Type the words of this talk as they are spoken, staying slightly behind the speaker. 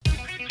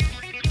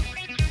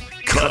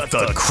Cut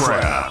the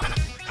crap.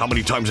 How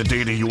many times a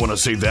day do you want to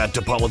say that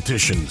to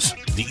politicians,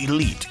 the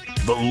elite,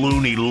 the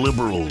loony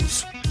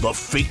liberals, the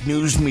fake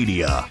news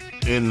media,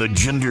 and the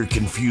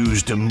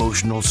gender-confused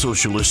emotional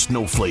socialist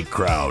snowflake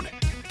crowd?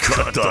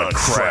 Cut the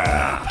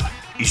crap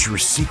is your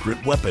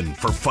secret weapon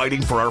for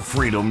fighting for our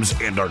freedoms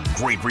and our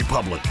great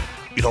republic.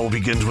 It all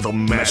begins with a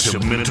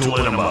massive mental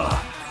enema,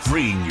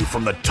 freeing you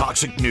from the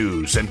toxic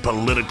news and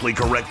politically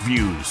correct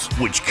views,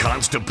 which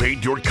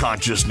constipate your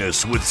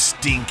consciousness with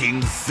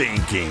stinking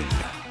thinking.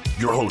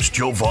 Your host,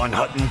 Jovan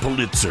Hutton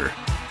Pulitzer.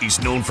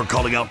 He's known for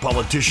calling out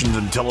politicians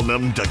and telling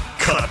them to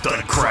cut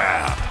the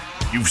crap.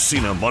 You've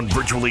seen him on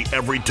virtually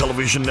every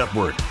television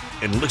network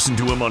and listened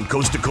to him on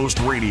Coast to Coast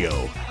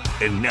Radio.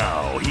 And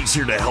now he's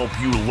here to help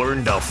you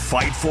learn to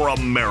fight for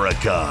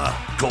America.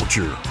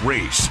 Culture,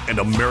 race, and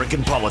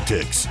American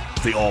politics.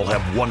 They all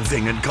have one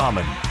thing in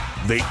common.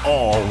 They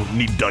all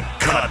need to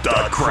cut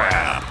the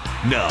crap.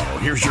 Now,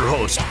 here's your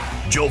host,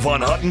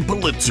 Jovan Hutton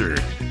Pulitzer.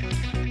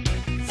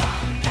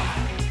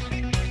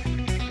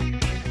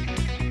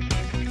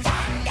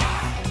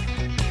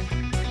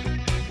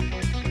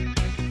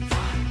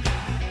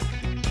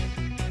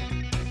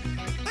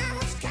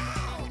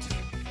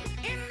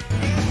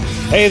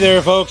 Hey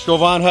there, folks.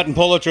 Jovan Hutton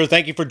Pulitzer.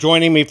 Thank you for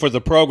joining me for the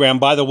program.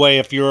 By the way,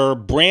 if you're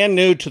brand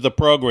new to the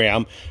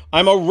program,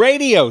 I'm a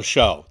radio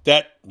show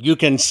that you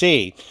can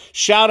see.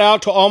 Shout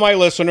out to all my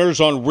listeners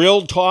on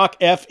Real Talk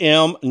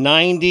FM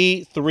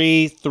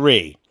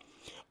 93.3.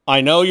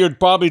 I know you're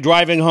probably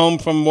driving home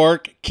from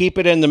work. Keep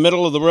it in the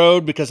middle of the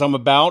road because I'm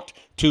about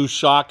to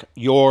shock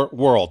your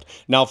world.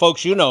 Now,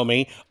 folks, you know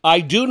me. I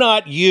do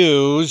not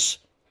use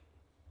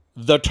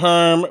the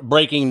term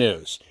breaking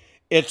news.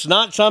 It's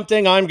not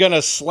something I'm going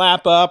to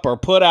slap up or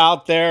put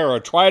out there or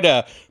try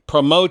to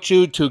promote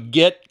you to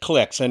get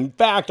clicks. In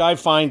fact, I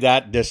find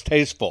that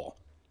distasteful.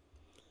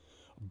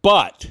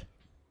 But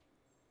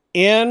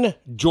in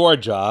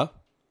Georgia,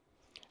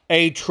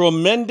 a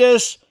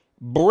tremendous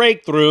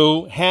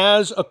breakthrough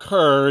has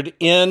occurred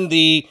in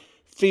the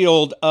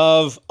field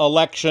of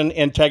election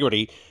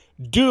integrity.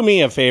 Do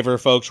me a favor,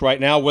 folks, right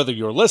now, whether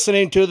you're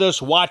listening to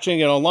this,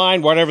 watching it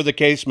online, whatever the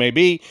case may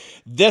be,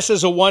 this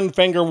is a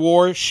one-finger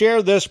war.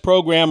 Share this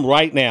program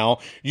right now.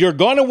 You're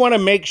going to want to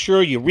make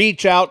sure you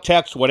reach out,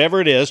 text,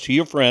 whatever it is, to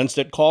your friends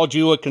that called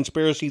you a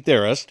conspiracy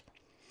theorist,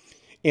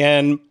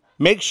 and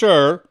make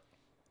sure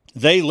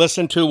they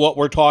listen to what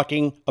we're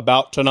talking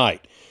about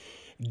tonight.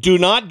 Do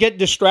not get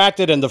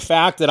distracted in the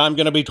fact that I'm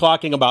going to be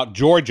talking about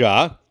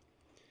Georgia,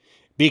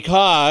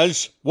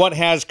 because what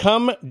has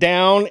come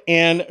down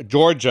in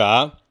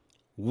Georgia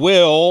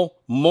will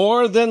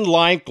more than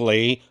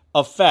likely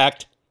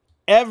affect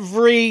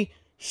every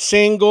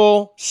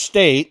single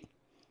state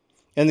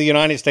in the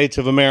United States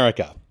of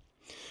America.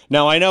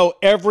 Now, I know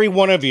every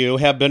one of you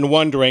have been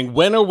wondering,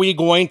 when are we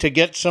going to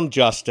get some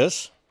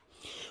justice?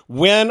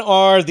 When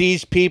are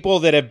these people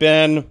that have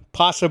been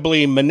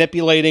possibly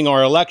manipulating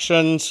our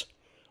elections,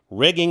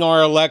 rigging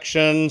our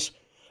elections,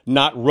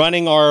 not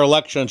running our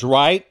elections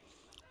right?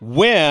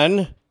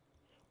 When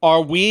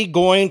are we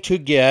going to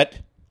get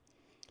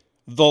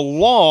the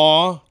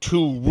law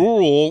to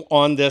rule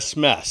on this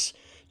mess?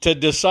 To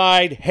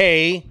decide,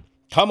 hey,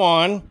 come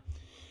on,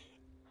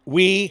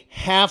 we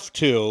have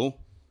to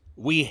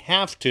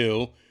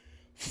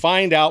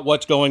find out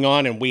what's going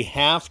on, and we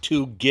have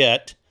to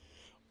get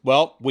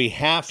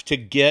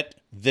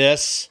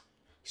this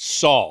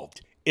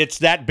solved. It's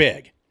that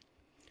big.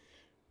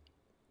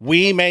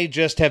 We may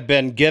just have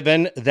been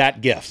given that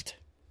gift.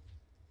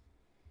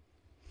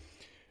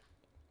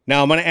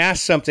 Now, I'm going to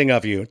ask something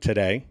of you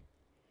today.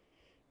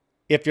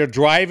 If you're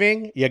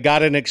driving, you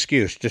got an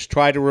excuse. Just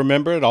try to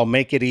remember it. I'll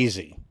make it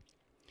easy.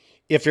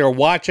 If you're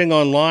watching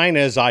online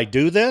as I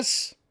do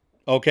this,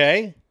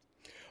 okay,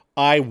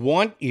 I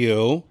want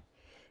you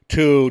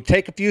to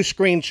take a few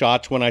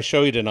screenshots when I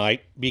show you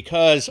tonight,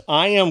 because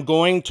I am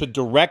going to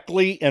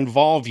directly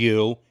involve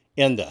you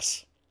in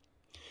this.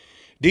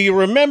 Do you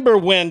remember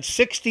when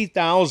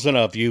 60,000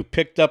 of you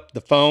picked up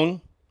the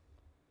phone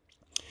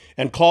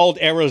and called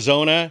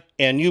Arizona,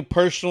 and you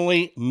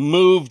personally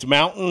moved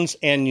mountains,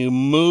 and you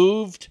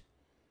moved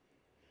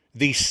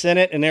the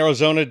Senate in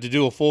Arizona to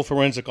do a full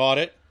forensic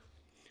audit?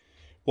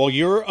 Well,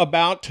 you're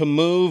about to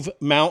move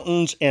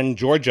mountains in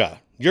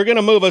Georgia. You're going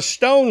to move a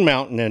stone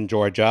mountain in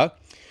Georgia,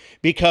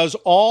 because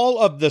all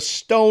of the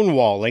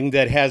stonewalling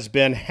that has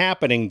been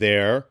happening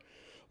there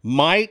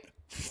might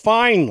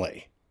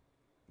finally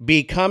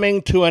be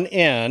coming to an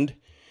end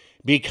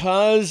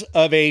because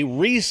of a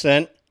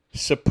recent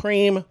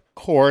Supreme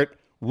Court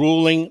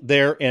ruling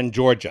there in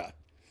Georgia.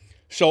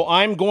 So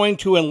I'm going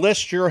to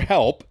enlist your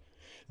help.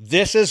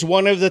 This is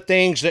one of the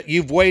things that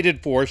you've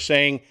waited for,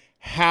 saying,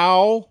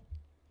 how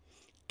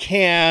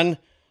can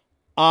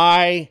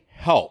I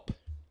help?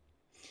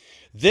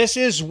 This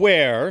is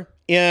where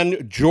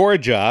in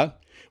Georgia,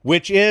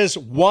 which is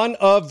one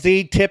of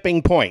the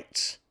tipping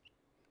points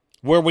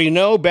where we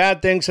know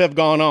bad things have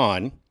gone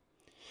on,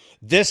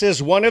 this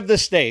is one of the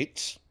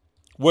states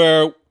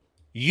where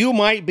you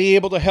might be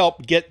able to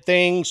help get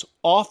things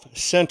off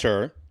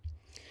center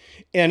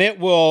and it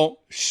will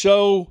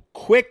so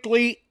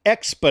quickly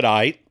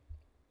expedite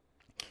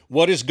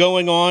what is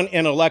going on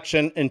in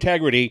election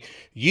integrity.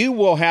 You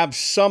will have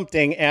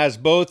something as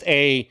both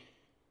a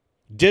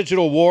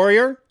digital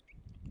warrior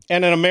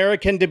and an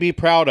American to be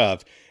proud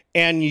of.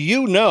 And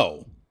you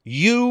know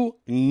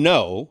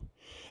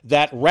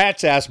that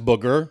rat's ass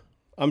booger,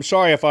 I'm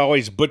sorry if I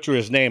always butcher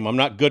his name. I'm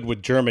not good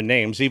with German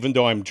names, even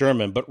though I'm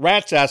German. But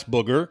rat's ass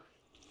booger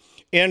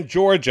in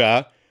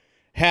Georgia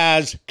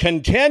has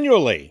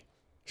continually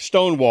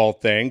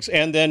stonewalled things,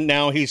 and then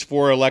now he's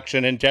for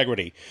election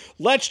integrity.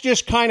 Let's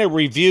just kind of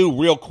review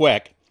real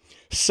quick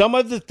some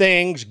of the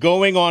things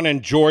going on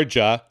in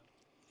Georgia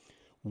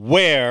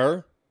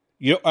where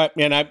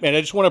and I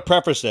just want to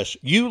preface this.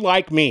 You,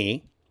 like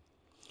me,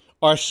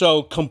 are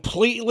so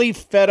completely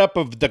fed up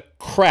of the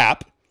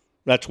crap.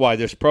 That's why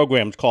this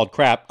program is called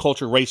Crap,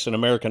 Culture, Race, and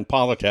American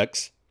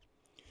Politics.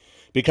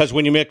 Because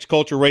when you mix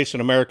culture, race,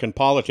 and American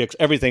politics,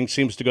 everything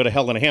seems to go to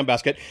hell in a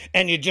handbasket,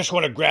 and you just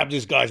want to grab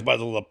these guys by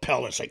the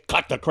lapel and say,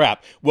 cut the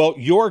crap. Well,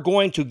 you're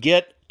going to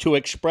get to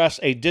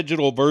express a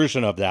digital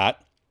version of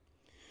that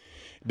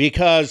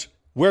because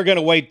we're going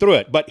to wade through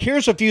it. But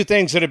here's a few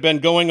things that have been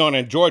going on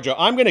in Georgia.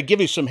 I'm going to give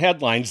you some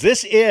headlines.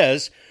 This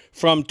is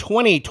from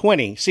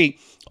 2020. See,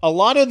 a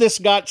lot of this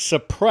got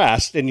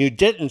suppressed, and you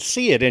didn't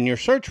see it in your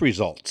search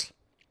results.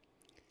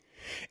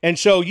 And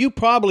so you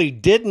probably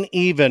didn't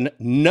even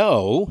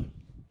know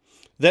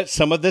that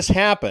some of this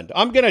happened.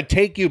 I'm going to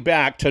take you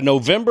back to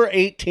November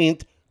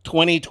 18th,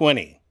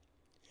 2020.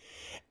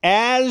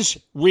 As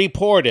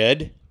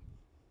reported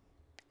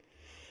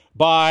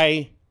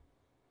by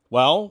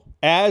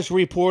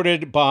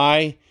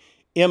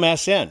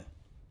MSN.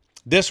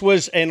 This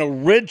was an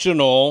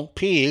original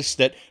piece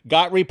that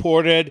got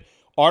reported,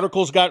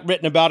 articles got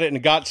written about it,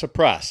 and got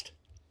suppressed.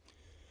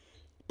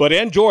 But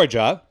in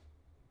Georgia,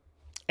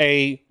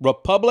 a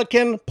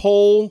Republican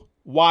poll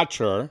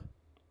watcher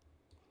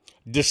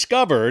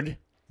discovered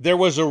there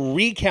was a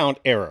recount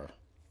error.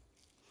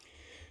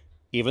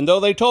 Even though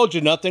they told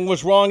you nothing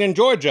was wrong in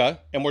Georgia,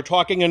 and we're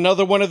talking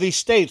another one of these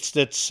states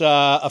that's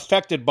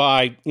affected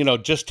by,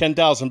 just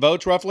 10,000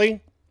 votes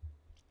roughly.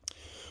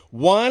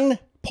 One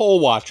poll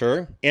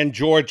watcher in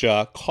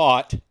Georgia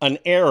caught an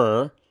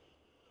error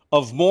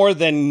of more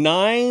than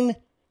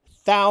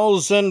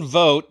 9,000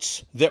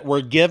 votes that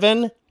were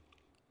given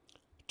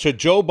to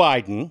Joe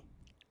Biden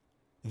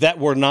that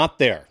were not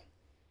there.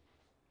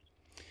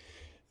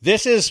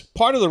 This is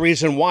part of the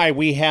reason why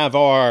we have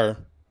our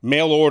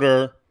mail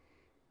order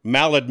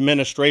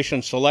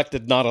maladministration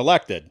selected, not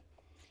elected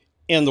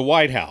in the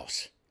White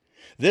House.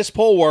 This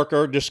poll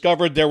worker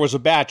discovered there was a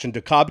batch in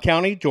DeKalb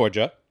County,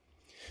 Georgia,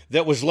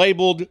 that was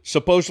labeled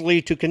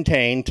supposedly to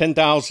contain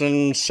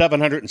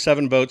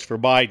 10,707 votes for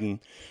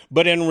Biden.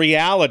 But in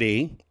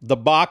reality, the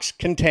box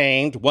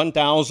contained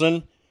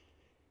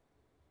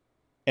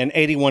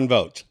 1,081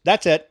 votes.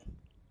 That's it.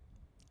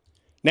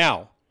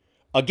 Now,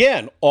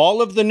 again,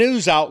 all of the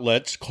news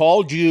outlets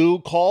called you,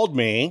 called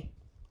me,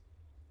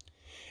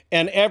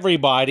 and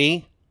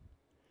everybody,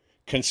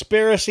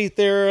 conspiracy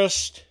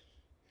theorists,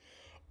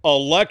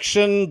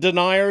 election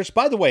deniers.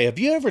 By the way, have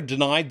you ever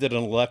denied that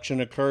an election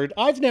occurred?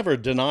 I've never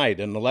denied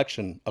an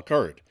election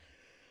occurred.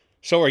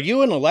 So are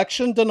you an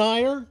election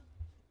denier?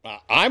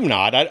 I'm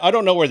not. I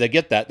don't know where they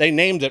get that. They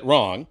named it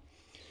wrong.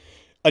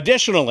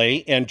 Additionally,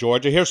 in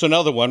Georgia, here's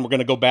another one. We're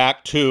going to go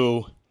back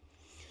to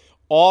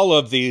all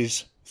of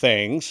these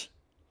things.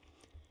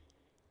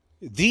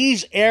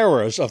 These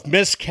errors of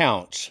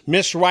miscounts,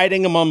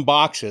 miswriting among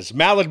boxes,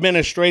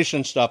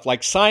 maladministration stuff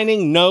like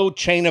signing no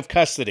chain of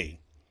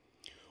custody,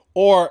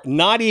 or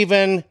not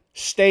even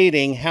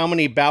stating how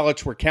many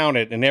ballots were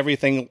counted and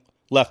everything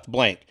left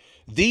blank.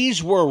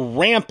 These were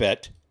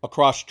rampant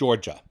across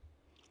Georgia.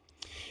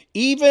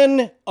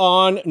 Even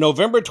on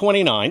November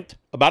 29th,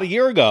 about a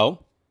year ago,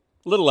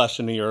 a little less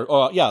than a year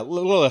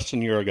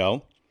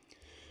ago,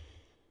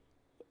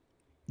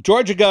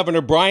 Georgia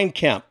Governor Brian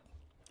Kemp,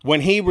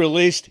 when he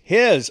released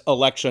his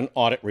election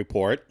audit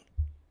report,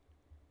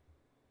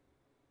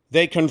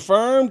 they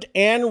confirmed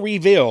and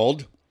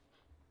revealed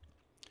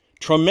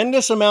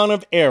tremendous amount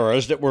of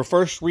errors that were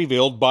first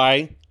revealed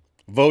by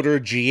Voter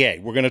GA.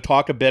 We're going to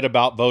talk a bit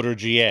about Voter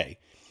GA.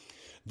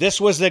 This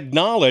was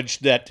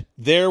acknowledged that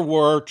there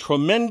were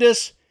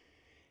tremendous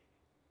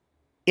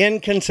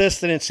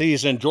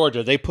inconsistencies in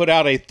Georgia. They put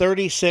out a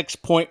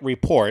 36-point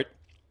report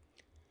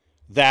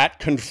that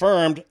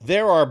confirmed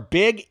there are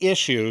big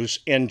issues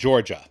in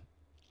Georgia.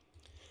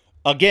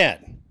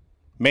 Again,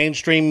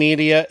 mainstream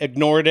media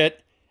ignored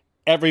it.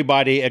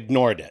 Everybody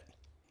ignored it.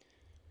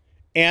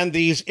 And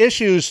these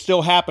issues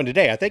still happen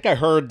today. I think I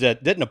heard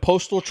that didn't a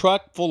postal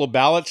truck full of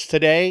ballots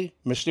today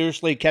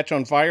mysteriously catch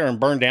on fire and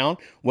burn down?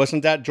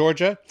 Wasn't that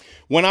Georgia?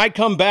 When I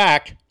come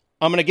back,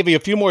 I'm going to give you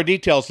a few more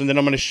details, and then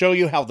I'm going to show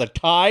you how the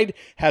tide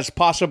has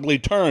possibly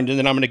turned, and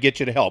then I'm going to get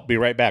you to help. Be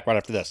right back right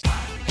after this.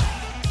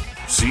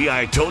 See,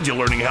 I told you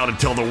learning how to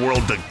tell the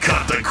world to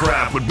cut the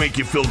crap would make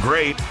you feel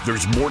great.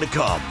 There's more to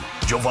come.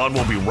 Jovan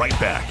will be right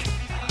back.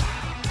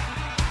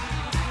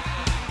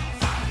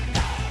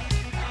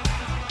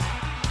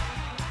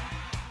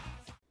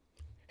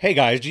 Hey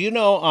guys, do you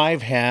know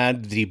I've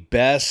had the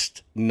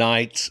best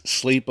night's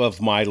sleep of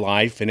my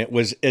life, and it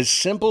was as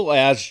simple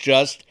as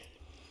just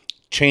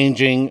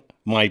changing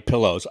my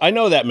pillows. I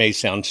know that may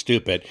sound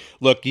stupid.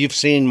 Look, you've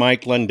seen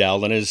Mike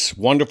Lindell and his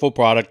wonderful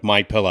product,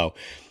 My Pillow.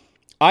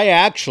 I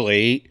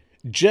actually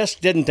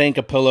just didn't think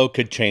a pillow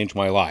could change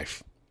my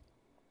life.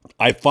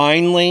 I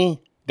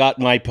finally got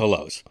My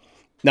Pillows.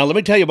 Now, let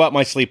me tell you about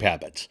my sleep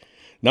habits.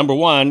 Number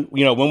one,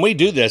 when we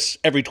do this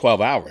every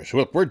 12 hours,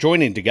 look, we're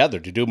joining together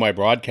to do my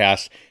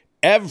broadcast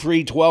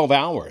every 12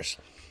 hours.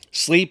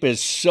 Sleep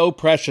is so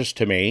precious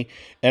to me,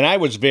 and I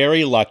was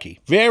very lucky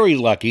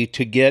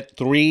to get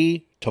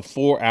 3 to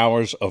 4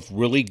 hours of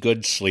really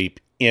good sleep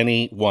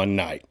any one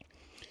night.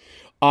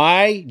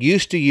 I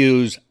used to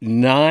use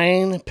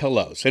 9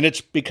 pillows, and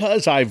it's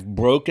because I've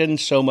broken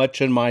so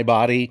much in my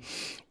body,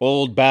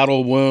 old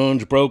battle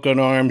wounds, broken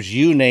arms,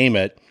 you name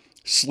it.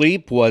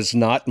 Sleep was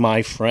not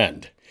my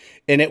friend,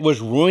 and it was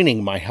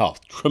ruining my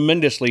health,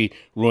 tremendously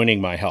ruining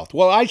my health.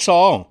 Well, I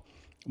saw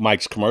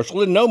Mike's commercial,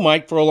 didn't know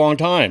Mike for a long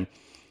time.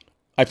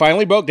 I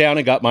finally broke down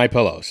and got My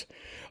Pillows.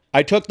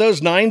 I took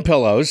those 9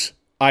 pillows,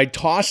 I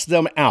tossed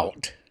them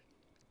out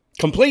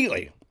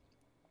completely.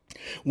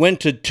 Went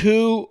to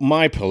 2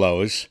 My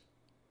Pillows.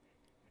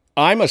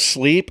 I'm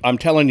asleep, I'm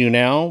telling you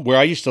now, where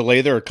I used to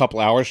lay there a couple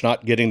hours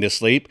not getting to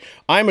sleep.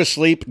 I'm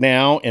asleep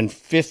now in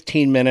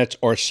 15 minutes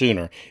or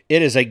sooner.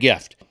 It is a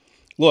gift.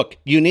 Look,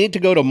 you need to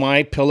go to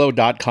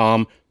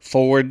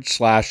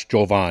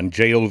mypillow.com/Jovan,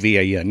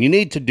 Jovan. You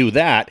need to do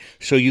that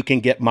so you can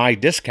get my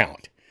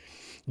discount.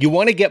 You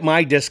want to get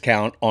my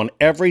discount on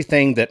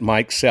everything that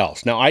Mike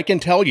sells. Now, I can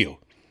tell you,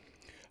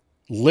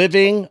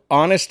 living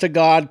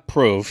honest-to-God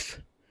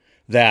proof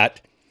that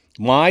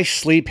my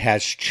sleep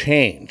has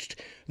changed.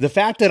 The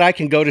fact that I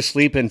can go to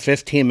sleep in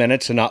 15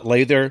 minutes and not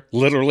lay there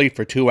literally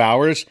for 2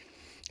 hours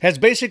has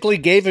basically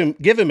given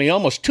me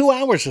almost 2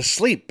 hours of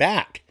sleep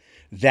back.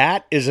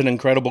 That is an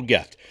incredible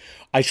gift.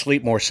 I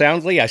sleep more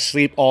soundly. I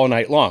sleep all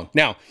night long.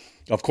 Now,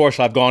 of course,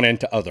 I've gone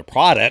into other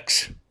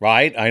products,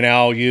 right? I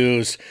now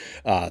use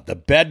the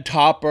bed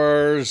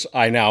toppers.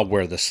 I now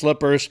wear the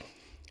slippers.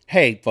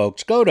 Hey,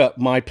 folks, go to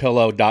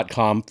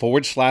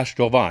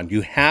mypillow.com/Jovan.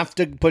 You have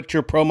to put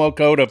your promo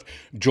code of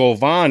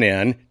Jovan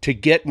in to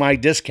get my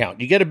discount.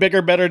 You get a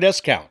bigger, better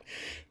discount.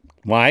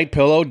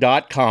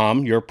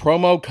 mypillow.com. Your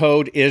promo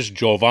code is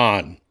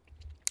Jovan.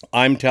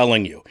 I'm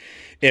telling you,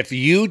 if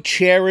you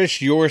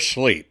cherish your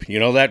sleep, you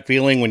know that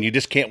feeling when you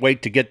just can't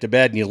wait to get to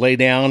bed and you lay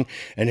down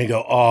and you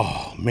go,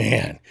 oh,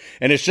 man,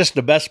 and it's just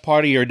the best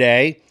part of your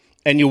day,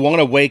 and you want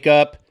to wake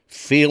up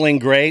feeling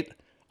great.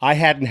 I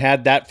hadn't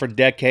had that for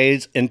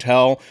decades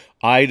until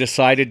I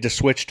decided to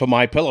switch to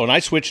My Pillow, and I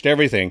switched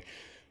everything.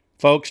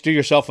 Folks, do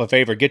yourself a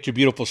favor. Get your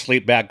beautiful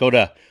sleep back. Go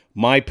to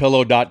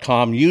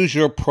mypillow.com. Use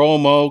your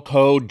promo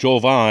code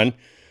Jovan.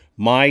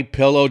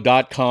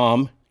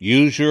 mypillow.com.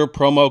 Use your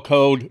promo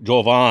code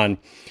Jovan.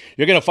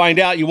 You're going to find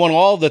out you want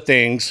all the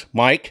things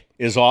Mike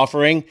is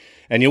offering,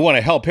 and you want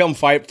to help him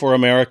fight for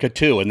America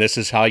too, and this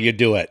is how you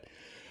do it.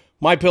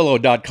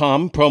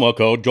 mypillow.com, promo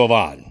code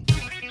Jovan.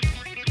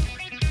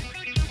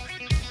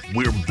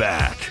 We're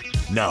back.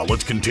 Now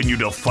let's continue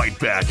to fight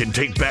back and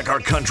take back our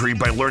country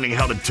by learning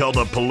how to tell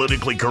the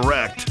politically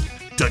correct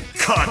to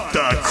cut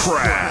the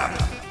crap.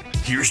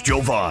 Here's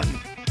Jovan.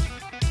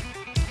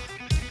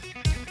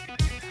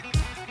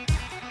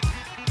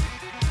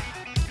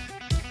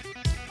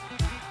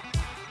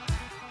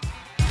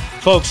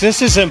 Folks,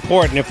 this is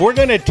important. If we're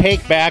going to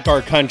take back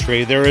our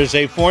country, there is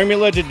a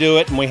formula to do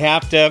it, and we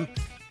have to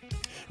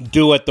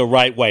do it the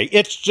right way.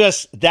 It's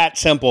just that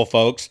simple,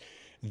 folks.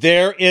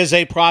 There is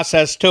a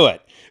process to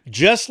it.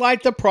 Just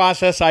like the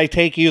process I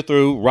take you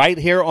through right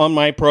here on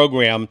my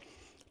program,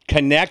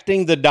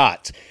 connecting the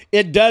dots.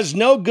 It does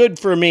no good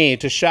for me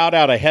to shout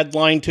out a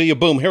headline to you.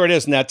 Boom, here it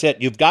is, and that's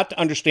it. You've got to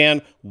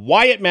understand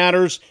why it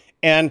matters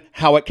and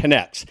how it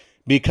connects.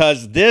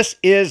 Because this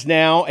is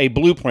now a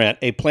blueprint,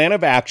 a plan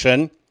of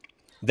action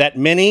that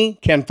many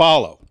can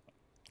follow.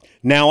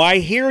 Now, I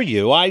hear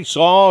you. I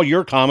saw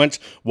your comments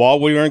while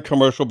we were in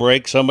commercial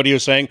break. Somebody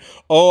was saying,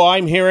 oh,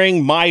 I'm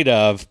hearing might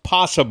have,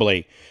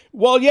 possibly.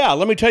 Well, yeah,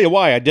 let me tell you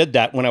why I did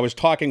that when I was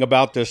talking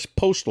about this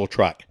postal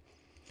truck.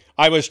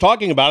 I was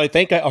talking about, I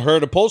think I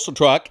heard a postal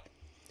truck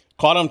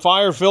caught on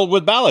fire filled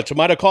with ballots. It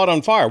might have caught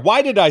on fire.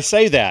 Why did I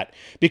say that?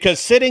 Because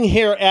sitting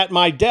here at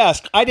my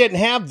desk, I didn't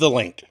have the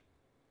link.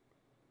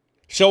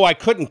 So I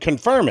couldn't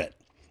confirm it.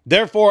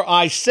 Therefore,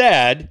 I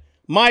said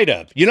might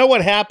have. You know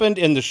what happened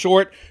in the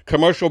short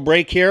commercial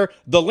break here?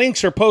 The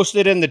links are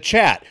posted in the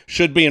chat.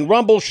 Should be in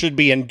Rumble, should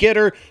be in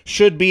Getter,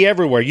 should be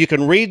everywhere. You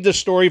can read the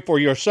story for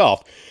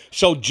yourself.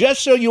 So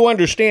just so you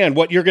understand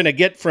what you're going to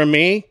get from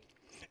me,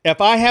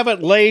 if I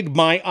haven't laid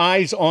my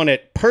eyes on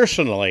it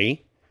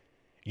personally,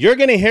 you're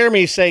going to hear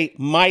me say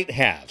might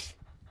have.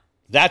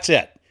 That's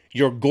it.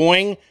 You're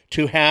going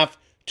to have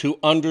to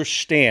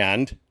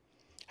understand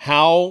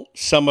how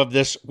some of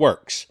this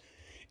works.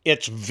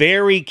 It's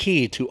very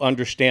key to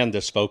understand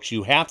this, folks.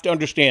 You have to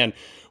understand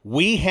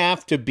we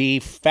have to be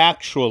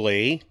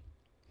factually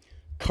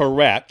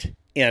correct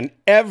in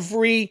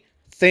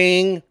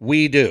everything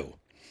we do.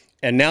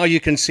 And now you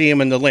can see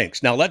them in the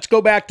links. Now let's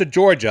go back to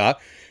Georgia,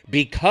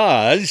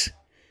 because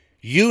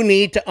you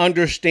need to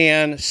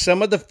understand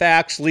some of the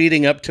facts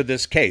leading up to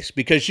this case.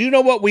 Because you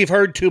know what we've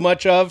heard too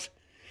much of?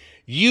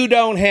 You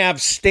don't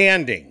have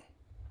standing.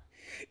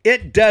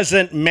 It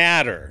doesn't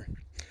matter.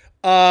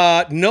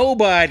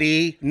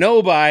 Nobody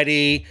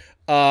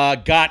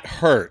got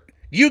hurt.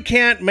 You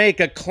can't make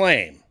a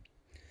claim.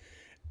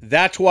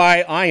 That's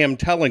why I am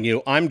telling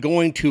you, I'm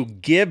going to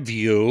give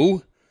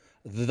you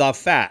the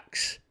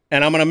facts.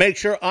 And I'm going to make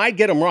sure I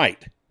get them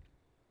right.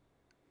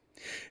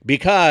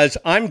 Because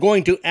I'm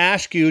going to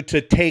ask you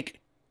to take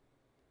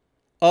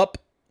up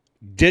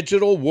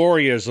digital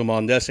warriorism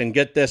on this and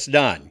get this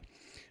done.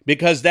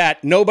 Because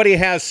that nobody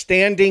has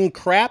standing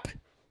crap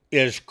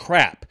is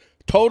crap.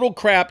 Total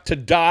crap to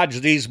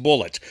dodge these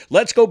bullets.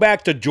 Let's go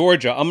back to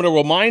Georgia. I'm going to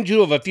remind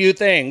you of a few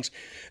things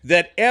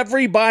that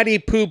everybody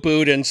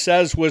poo-pooed and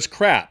says was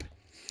crap.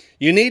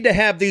 You need to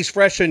have these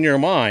fresh in your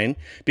mind,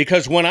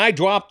 because when I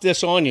drop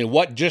this on you,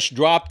 what just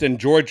dropped in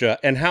Georgia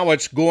and how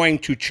it's going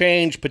to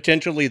change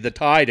potentially the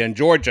tide in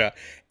Georgia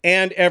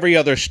and every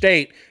other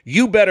state,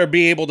 you better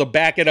be able to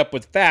back it up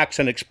with facts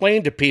and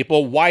explain to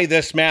people why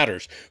this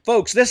matters.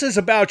 Folks, this is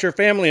about your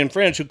family and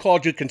friends who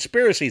called you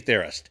conspiracy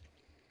theorist.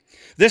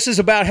 This is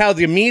about how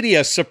the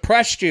media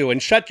suppressed you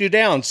and shut you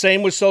down.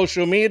 Same with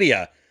social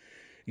media.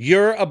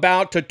 You're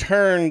about to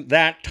turn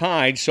that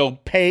tide, so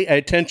pay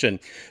attention.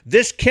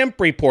 This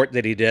Kemp report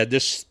that he did,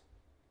 this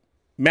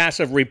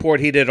massive report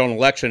he did on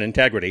election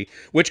integrity,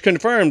 which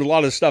confirmed a lot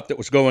of the stuff that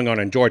was going on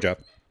in Georgia,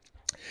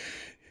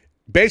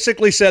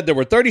 basically said there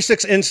were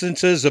 36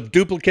 instances of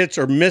duplicates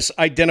or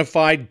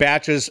misidentified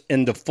batches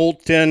in the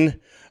Fulton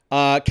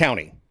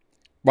County,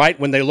 right,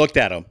 when they looked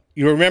at them.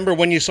 You remember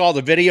when you saw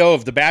the video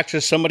of the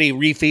batches, somebody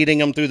refeeding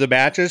them through the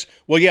batches?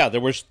 Well, yeah,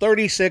 there was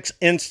 36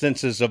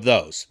 instances of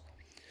those.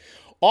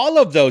 All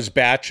of those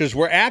batches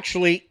were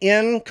actually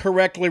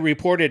incorrectly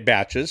reported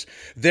batches.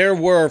 There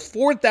were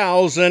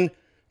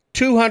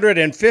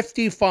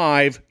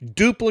 4,255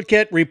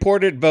 duplicate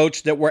reported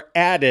votes that were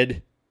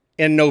added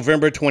in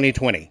November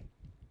 2020.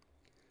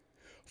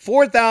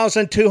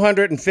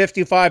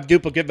 4,255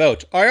 duplicate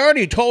votes. I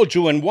already told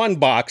you in one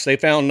box they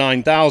found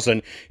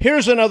 9,000.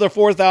 Here's another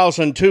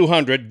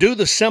 4,200. Do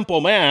the simple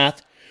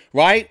math.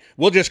 Right?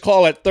 We'll just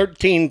call it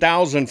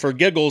 13,000 for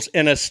giggles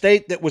in a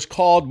state that was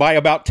called by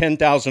about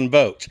 10,000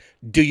 votes.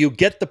 Do you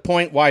get the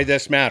point why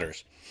this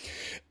matters?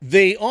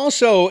 They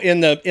also, in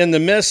the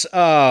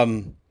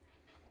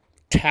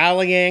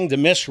tallying, the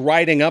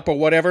miswriting up or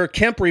whatever,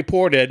 Kemp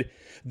reported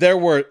there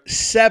were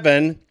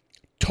 7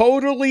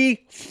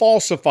 totally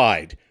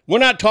falsified. We're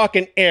not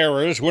talking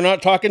errors. We're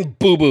not talking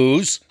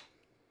boo-boos.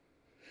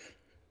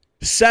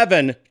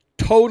 7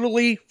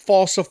 totally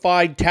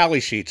falsified tally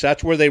sheets.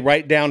 That's where they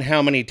write down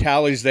how many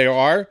tallies there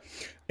are.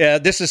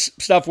 This is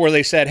stuff where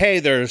they said, hey,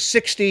 there's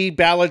 60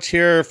 ballots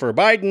here for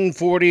Biden,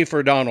 40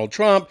 for Donald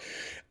Trump.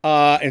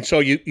 And so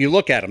you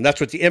look at them. That's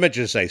what the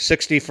images say,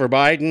 60 for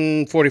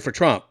Biden, 40 for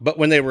Trump. But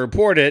when they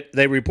reported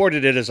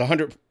it as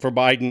 100 for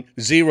Biden,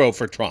 0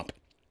 for Trump.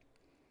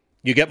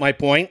 You get my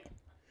point?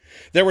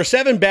 There were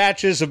 7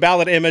 batches of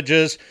ballot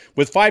images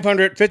with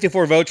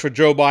 554 votes for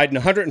Joe Biden,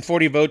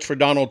 140 votes for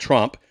Donald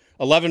Trump,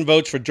 11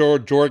 votes for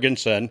George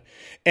Jorgensen,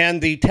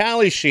 and the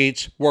tally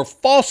sheets were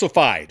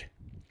falsified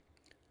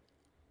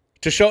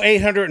to show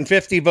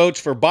 850 votes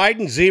for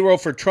Biden, 0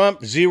 for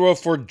Trump, 0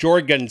 for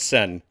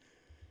Jorgensen.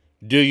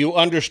 Do you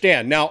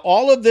understand? Now,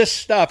 all of this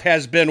stuff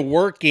has been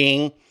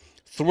working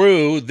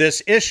through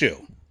this issue.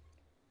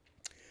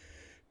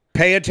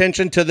 Pay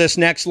attention to this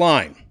next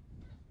line.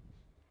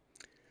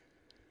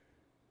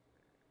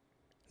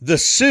 The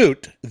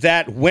suit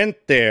that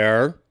went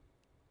there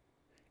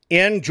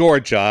in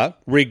Georgia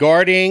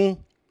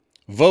regarding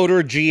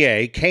voter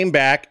GA came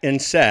back and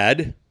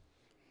said,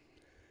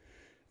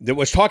 that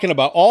was talking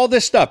about all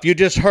this stuff you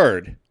just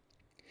heard.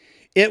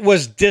 It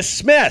was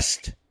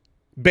dismissed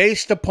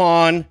based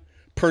upon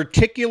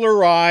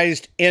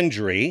particularized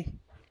injury,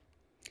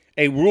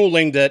 a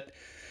ruling that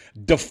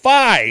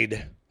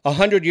defied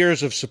 100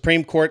 years of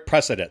Supreme Court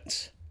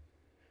precedents.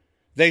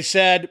 They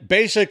said,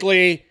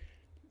 basically,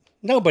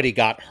 nobody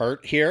got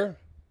hurt here.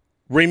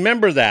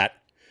 Remember that.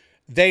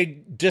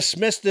 They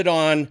dismissed it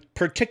on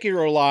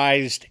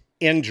particularized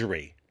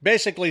injury,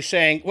 basically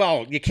saying,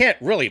 well, you can't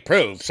really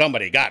prove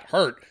somebody got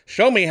hurt.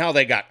 Show me how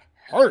they got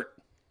hurt.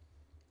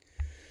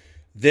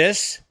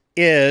 This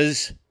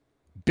is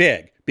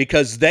big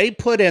because they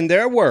put in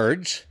their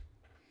words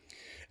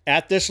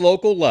at this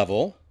local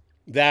level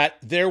that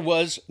there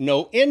was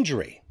no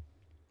injury.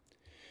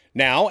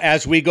 Now,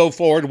 as we go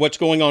forward, what's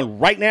going on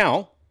right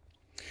now,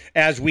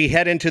 as we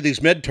head into these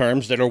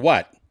midterms that are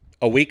what,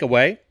 a week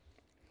away?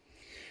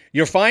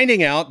 You're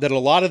finding out that a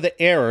lot of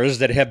the errors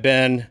that have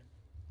been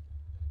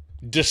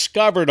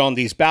discovered on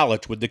these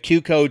ballots with the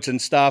Q codes and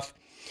stuff,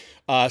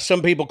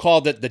 some people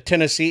called it the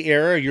Tennessee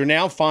error. You're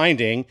now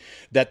finding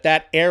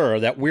that error,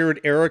 that weird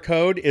error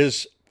code,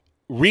 is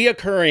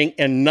reoccurring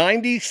in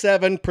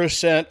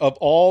 97% of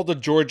all the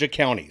Georgia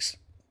counties.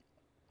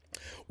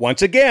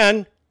 Once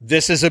again,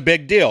 this is a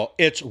big deal.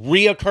 It's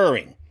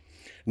reoccurring.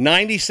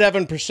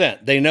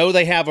 97%. They know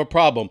they have a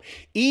problem.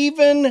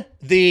 Even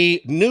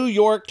the New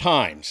York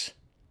Times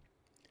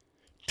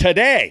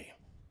today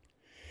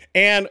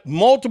and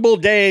multiple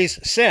days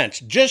since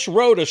just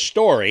wrote a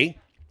story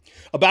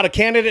about a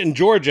candidate in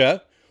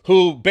Georgia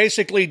who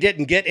basically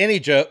didn't get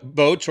any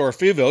votes or a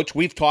few votes.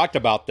 We've talked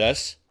about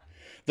this.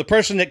 The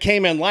person that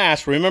came in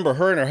last, remember,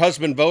 her and her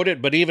husband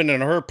voted, but even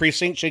in her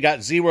precinct, she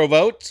got 0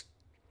 votes.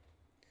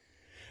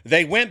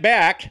 They went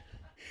back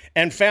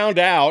and found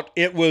out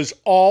it was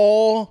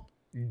all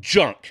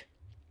junk.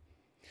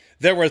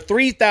 There were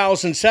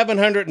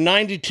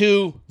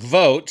 3,792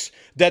 votes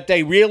that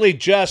they really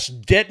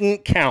just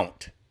didn't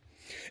count.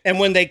 And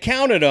when they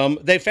counted them,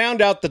 they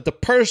found out that the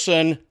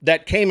person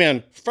that came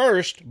in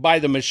first by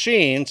the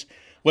machines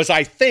was,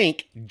 I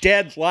think,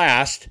 dead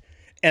last,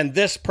 and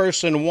this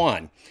person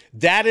won.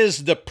 That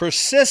is the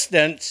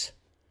persistence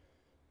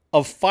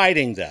of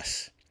fighting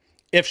this.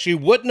 If she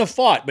wouldn't have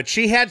fought, but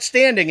she had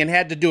standing and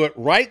had to do it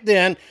right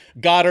then,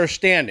 got her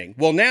standing.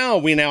 Well,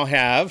 we now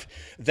have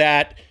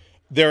that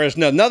there is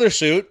another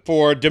suit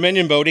for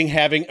Dominion Voting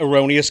having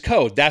erroneous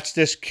code. That's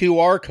this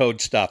QR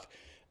code stuff.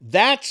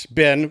 That's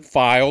been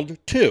filed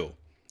too.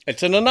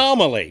 It's an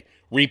anomaly,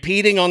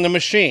 repeating on the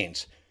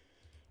machines.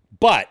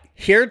 But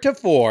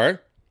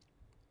heretofore,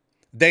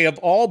 they have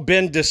all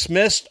been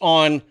dismissed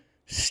on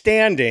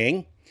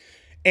standing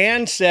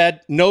and said,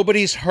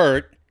 nobody's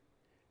hurt.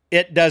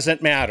 It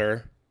doesn't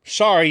matter.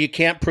 Sorry, you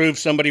can't prove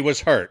somebody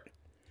was hurt.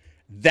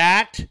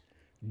 That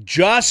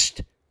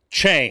just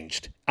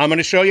changed. I'm going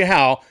to show you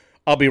how.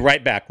 I'll be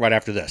right back right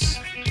after this.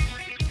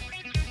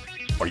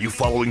 Are you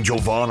following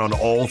Jovan on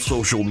all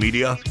social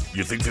media?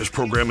 You think this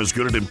program is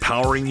good at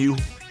empowering you?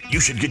 You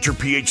should get your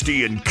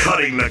PhD in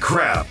cutting the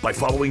crap by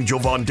following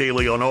Jovan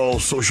daily on all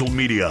social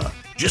media.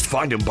 Just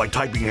find him by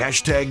typing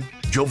hashtag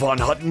Jovan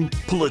Hutton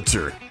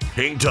Pulitzer.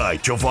 Hang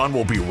tight, Jovan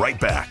will be right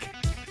back.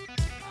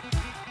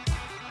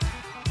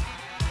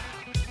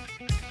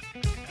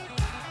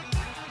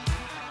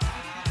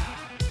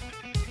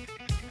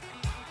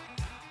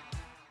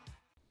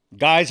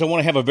 Guys, I want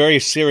to have a very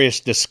serious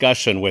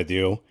discussion with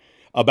you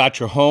about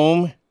your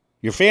home,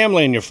 your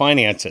family, and your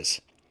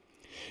finances.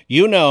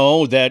 You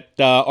know that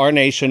our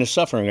nation is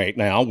suffering right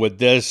now with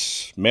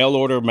this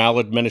mail-order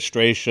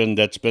maladministration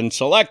that's been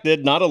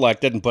selected, not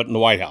elected, and put in the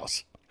White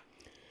House.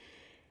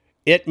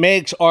 It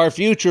makes our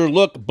future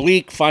look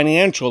bleak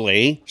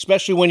financially,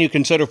 especially when you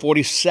consider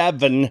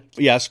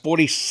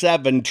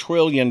 $47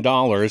 trillion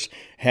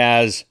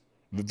has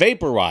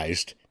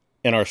vaporized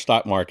in our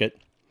stock market.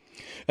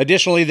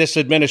 Additionally, this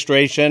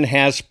administration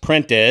has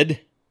printed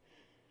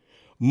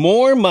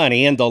more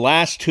money in the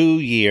last 2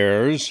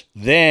 years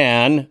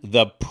than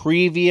the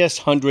previous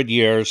 100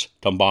 years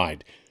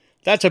combined.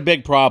 That's a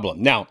big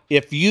problem. Now,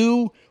 if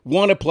you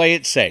want to play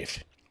it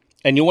safe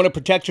and you want to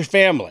protect your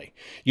family,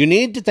 you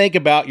need to think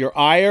about your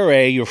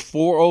IRA, your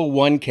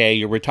 401k,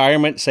 your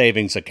retirement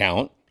savings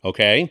account,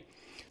 okay?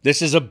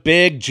 This is a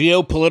big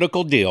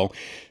geopolitical deal.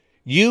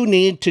 You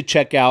need to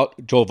check out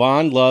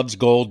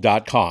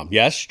JovanLovesGold.com.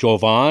 Yes,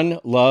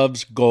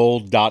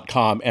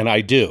 JovanLovesGold.com, and I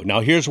do.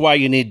 Now, here's why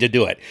you need to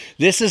do it.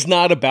 This is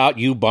not about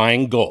you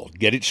buying gold.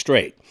 Get it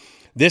straight.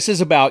 This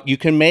is about you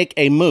can make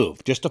a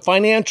move, just a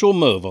financial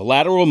move, a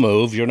lateral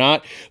move. You're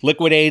not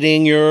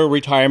liquidating your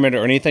retirement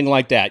or anything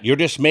like that. You're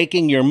just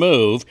making your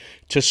move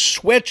to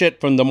switch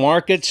it from the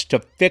markets to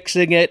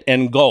fixing it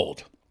in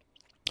gold.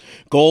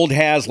 Gold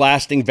has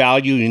lasting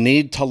value. You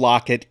need to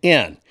lock it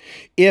in.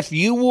 If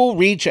you will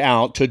reach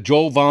out to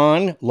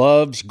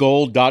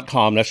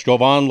JovanLovesGold.com, that's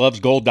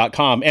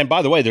JovanLovesGold.com. And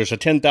by the way, there's a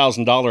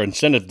 $10,000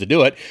 incentive to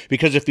do it,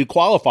 because if you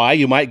qualify,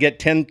 you might get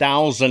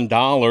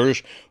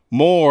 $10,000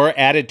 more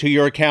added to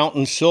your account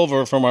in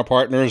silver from our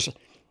partners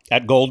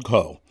at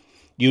Goldco.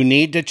 You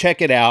need to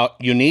check it out.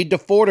 You need to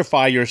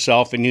fortify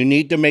yourself, and you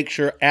need to make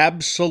sure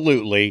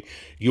absolutely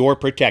you're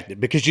protected,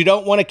 because you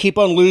don't want to keep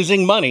on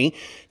losing money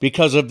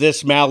because of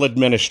this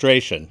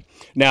maladministration.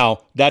 Now,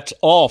 that's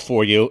all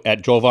for you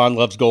at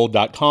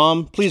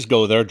JovanLovesGold.com. Please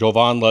go there,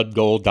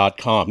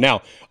 JovanLovesGold.com.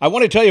 Now, I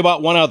want to tell you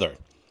about one other.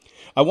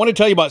 I want to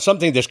tell you about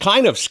something that's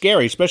kind of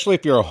scary, especially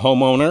if you're a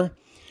homeowner.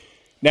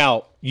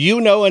 Now, you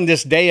know in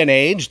this day and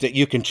age that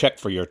you can check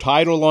for your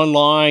title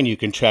online, you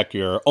can check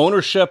your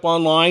ownership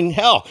online.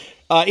 Hell,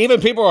 even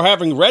people are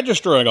having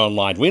registering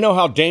online. We know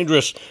how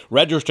dangerous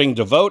registering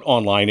to vote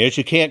online is.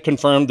 You can't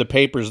confirm the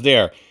papers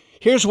there.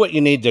 Here's what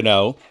you need to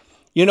know.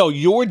 You know,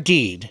 your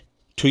deed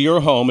to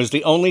your home is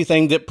the only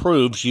thing that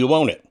proves you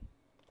own it.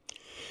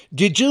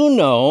 Did you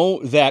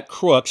know that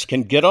crooks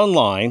can get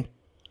online,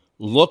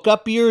 look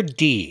up your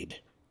deed,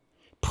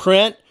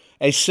 print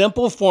a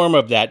simple form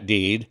of that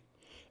deed,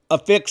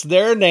 affix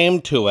their name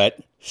to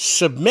it,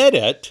 submit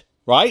it,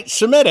 right?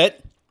 Submit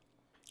it,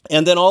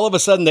 and then all of a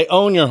sudden they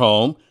own your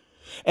home,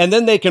 and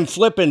then they can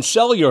flip and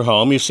sell your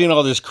home. You've seen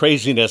all this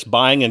craziness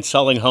buying and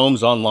selling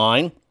homes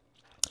online.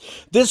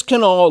 This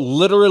can all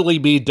literally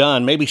be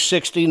done, maybe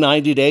 60,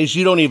 90 days,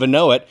 you don't even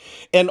know it,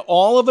 and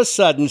all of a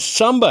sudden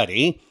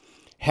somebody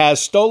has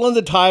stolen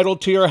the title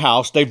to your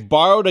house. They've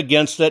borrowed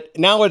against it.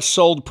 Now it's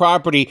sold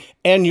property,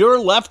 and you're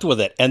left with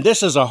it. And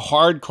this is a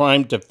hard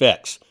crime to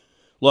fix.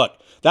 Look,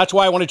 that's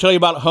why I want to tell you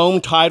about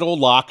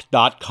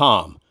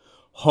HomeTitleLock.com.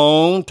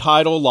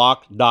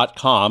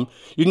 HomeTitleLock.com.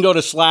 You can go to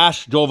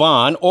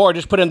 /Jovan or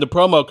just put in the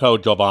promo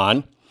code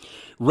Jovan.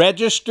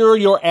 Register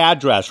your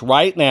address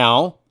right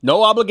now.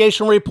 No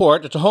obligation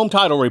report. It's a home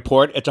title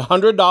report. It's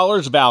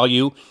 $100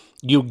 value.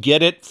 You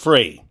get it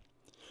free.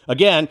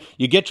 Again,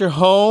 you get your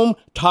home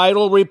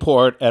title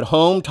report at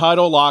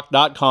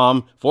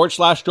HomeTitleLock.com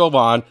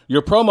 /Jovan.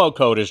 Your promo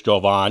code is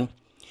Jovan.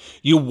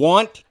 You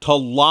want to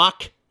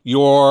lock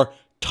your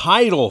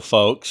title,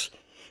 folks.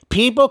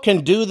 People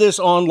can do this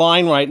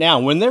online right now.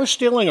 When they're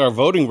stealing our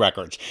voting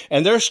records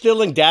and they're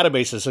stealing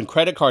databases and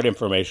credit card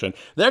information,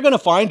 they're going to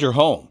find your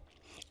home.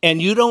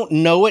 And you don't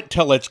know it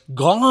till it's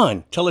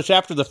gone, till it's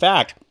after the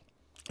fact,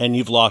 and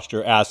you've lost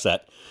your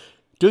asset.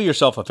 Do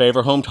yourself a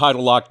favor,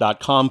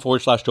 HomeTitleLock.com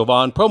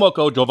 /Jovan, promo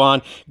code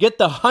Jovan. Get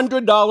the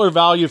 $100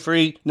 value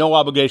free, no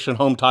obligation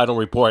home title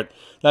report.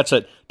 That's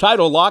it,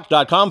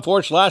 TitleLock.com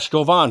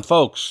 /Jovan.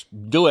 Folks,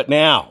 do it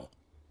now.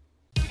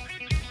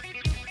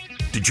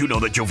 Did you know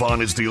that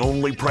Jovan is the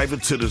only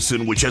private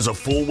citizen which has a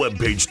full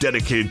webpage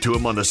dedicated to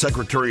him on the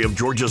Secretary of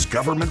Georgia's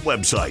government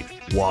website?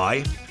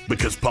 Why?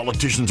 Because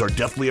politicians are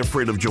deathly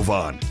afraid of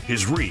Jovan,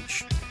 his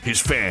reach, his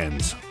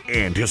fans,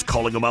 and his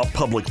calling them out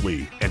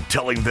publicly and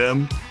telling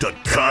them to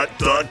cut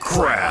the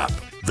crap.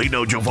 They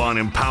know Jovan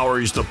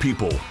empowers the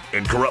people,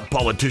 and corrupt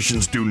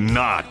politicians do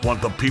not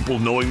want the people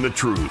knowing the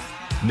truth.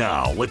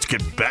 Now, let's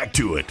get back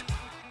to it.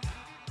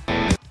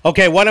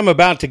 Okay, what I'm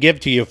about to give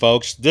to you,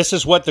 folks, this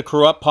is what the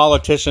corrupt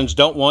politicians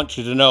don't want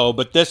you to know,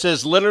 but this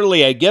is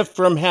literally a gift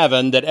from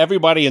heaven that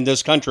everybody in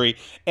this country,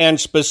 and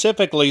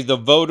specifically the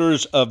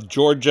voters of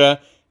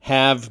Georgia,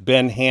 have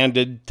been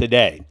handed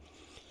today.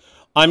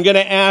 I'm going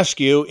to ask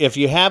you, if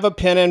you have a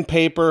pen and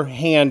paper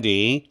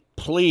handy,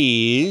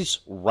 please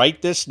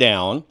write this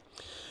down.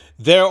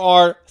 There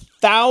are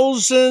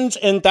thousands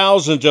and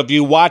thousands of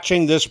you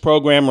watching this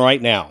program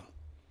right now.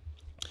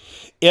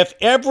 If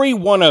every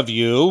one of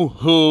you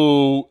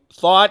who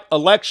thought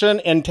election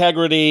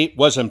integrity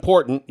was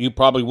important, you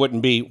probably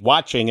wouldn't be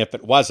watching if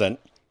it wasn't.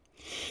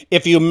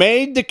 If you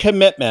made the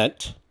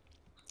commitment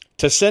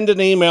to send an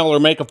email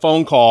or make a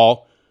phone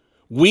call,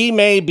 we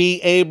may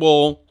be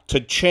able to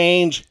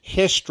change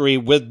history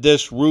with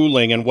this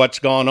ruling and what's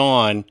gone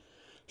on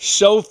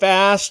so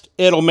fast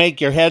it'll make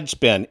your head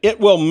spin. It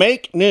will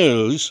make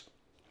news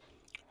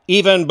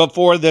even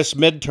before this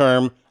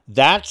midterm.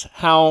 That's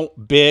how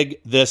big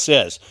this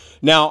is.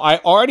 Now, I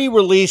already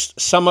released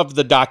some of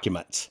the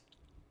documents,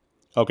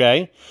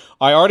 okay?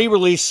 I already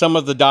released some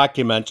of the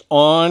documents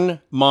on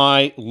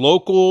my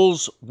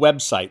Locals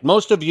website.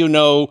 Most of you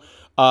know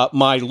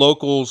my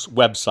Locals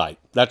website.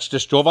 That's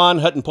just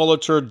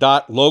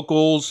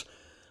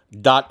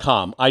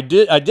JovanHuttonPulitzer.locals.com. I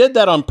did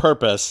that on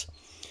purpose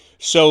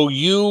so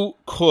you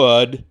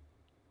could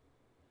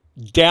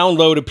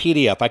download a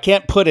PDF. I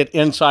can't put it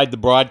inside the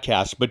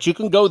broadcast, but you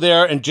can go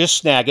there and just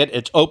snag it.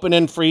 It's open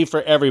and free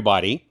for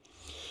everybody.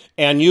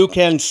 And you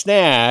can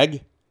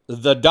snag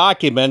the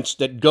documents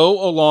that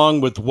go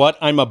along with what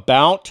I'm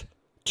about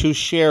to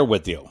share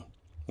with you.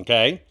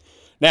 Okay?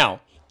 Now,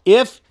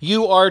 if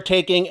you are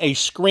taking a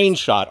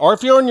screenshot, or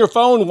if you're on your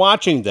phone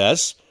watching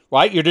this,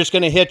 right, you're just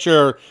going to hit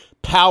your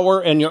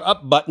power and your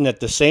up button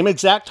at the same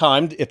exact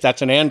time, if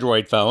that's an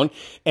Android phone,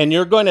 and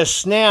you're going to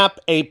snap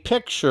a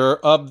picture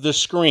of the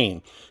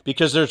screen,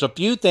 because there's a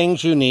few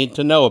things you need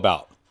to know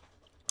about.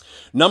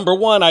 Number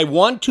one, I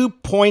want to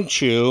point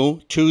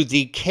you to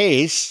the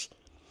case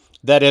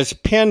that is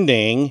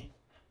pending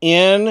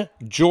in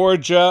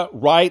Georgia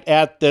right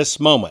at this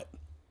moment.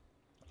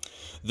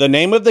 The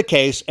name of the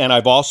case, and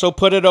I've also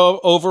put it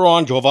over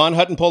on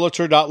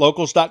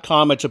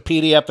JovanHuttonPulitzer.locals.com. It's a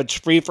PDF. It's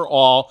free for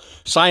all.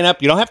 Sign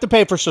up. You don't have to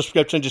pay for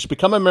subscription. Just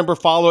become a member,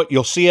 follow it.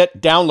 You'll see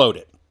it. Download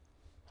it.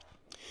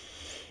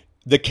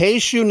 The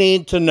case you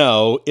need to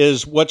know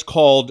is what's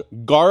called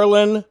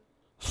Garland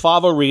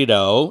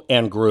Favorito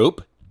and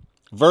Group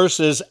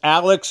versus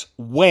Alex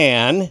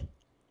Wan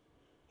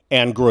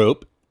and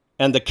Group.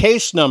 And the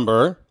case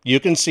number, you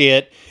can see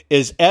it,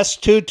 is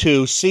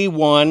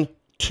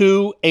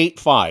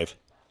S22C1285.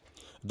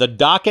 The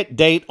docket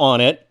date on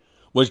it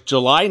was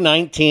July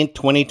 19,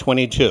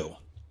 2022.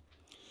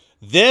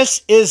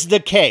 This is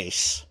the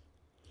case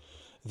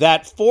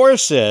that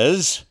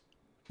forces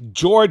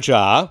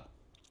Georgia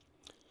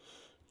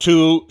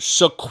to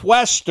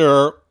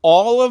sequester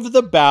all of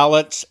the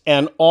ballots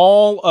and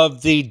all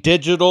of the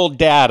digital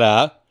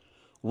data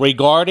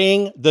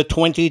regarding the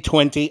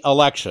 2020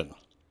 election.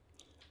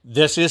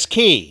 This is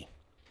key.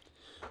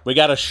 We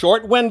got a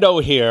short window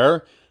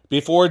here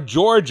before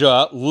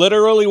Georgia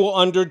literally will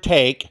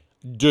undertake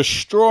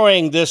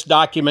destroying this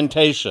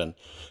documentation.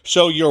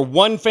 So your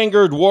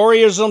one-fingered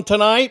warriorism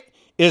tonight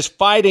is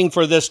fighting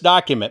for this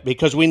document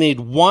because we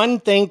need one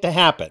thing to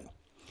happen.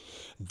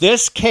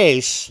 This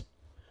case,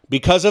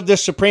 because of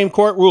this Supreme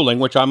Court ruling,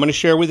 which I'm going to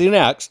share with you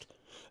next,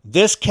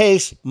 this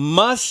case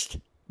must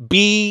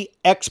be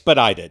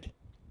expedited.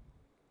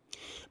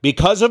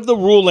 Because of the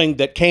ruling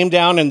that came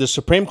down in the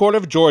Supreme Court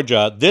of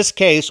Georgia, this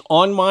case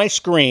on my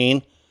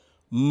screen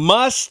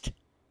must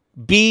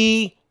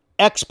be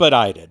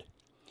expedited.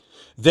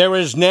 There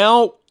is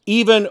now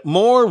even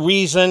more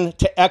reason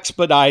to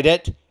expedite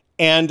it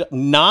and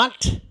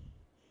not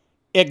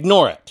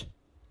ignore it.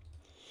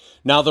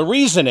 Now, the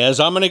reason is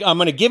I'm going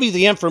to give you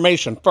the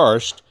information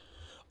first,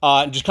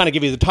 just kind of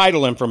give you the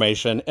title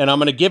information, and I'm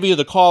going to give you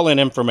the call-in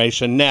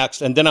information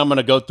next, and then I'm going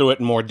to go through it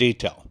in more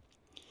detail.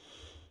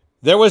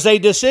 There was a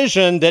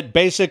decision that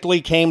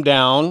basically came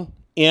down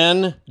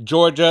in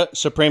Georgia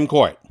Supreme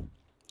Court.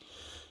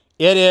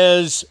 It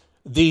is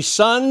the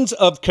Sons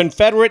of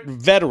Confederate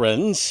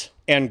Veterans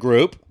and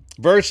Group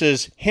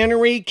versus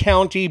Henry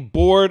County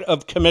Board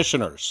of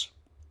Commissioners.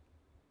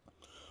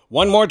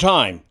 One more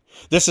time.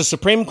 This is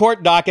Supreme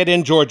Court docket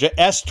in Georgia,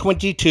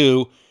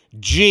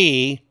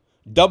 S22G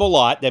double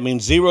lot, that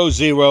means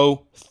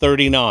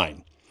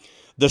 0039.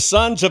 The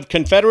Sons of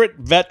Confederate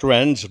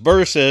Veterans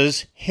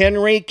versus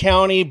Henry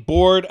County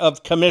Board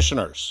of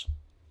Commissioners.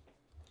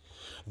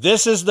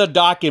 This is the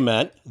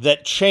document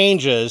that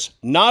changes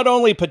not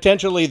only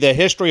potentially the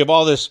history of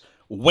all this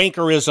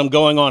wankerism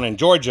going on in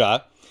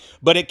Georgia,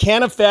 but it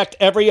can affect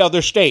every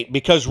other state.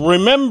 Because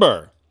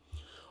remember,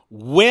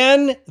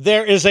 when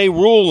there is a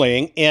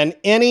ruling in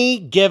any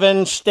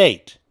given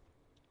state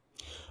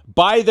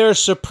by their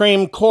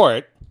Supreme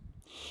Court,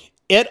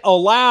 it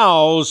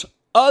allows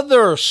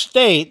other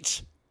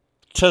states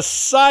to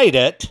cite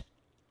it,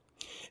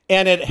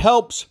 and it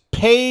helps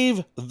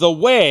pave the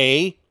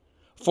way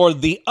for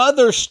the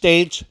other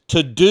states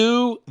to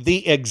do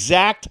the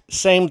exact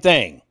same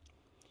thing.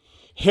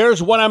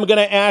 Here's what I'm going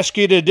to ask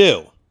you to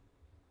do.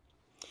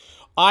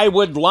 I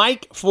would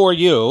like for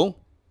you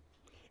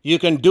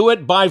can do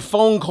it by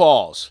phone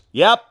calls.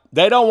 Yep,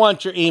 they don't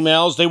want your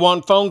emails, they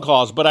want phone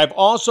calls, but I've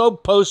also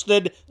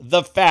posted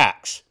the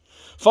fax.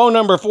 Phone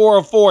number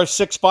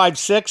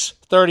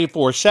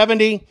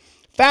 404-656-3470.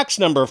 Fax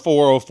number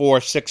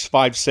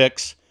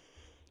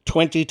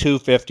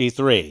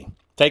 404-656-2253.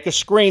 Take a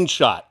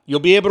screenshot. You'll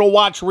be able to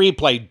watch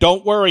replay.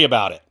 Don't worry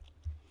about it.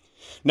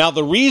 Now,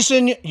 the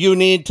reason you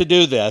need to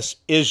do this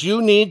is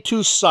you need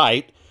to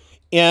cite,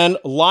 in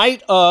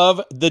light of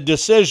the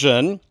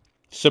decision,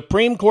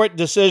 Supreme Court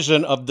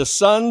decision of the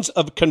Sons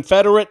of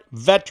Confederate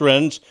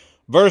Veterans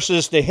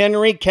versus the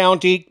Henry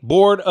County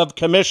Board of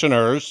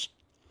Commissioners,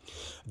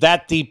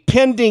 that the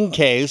pending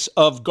case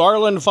of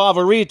Garland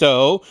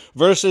Favorito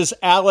versus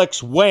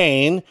Alex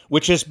Wayne,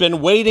 which has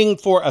been waiting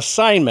for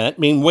assignment,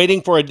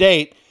 waiting for a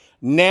date,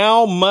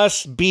 now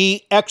must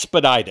be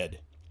expedited.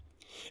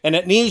 And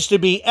it needs to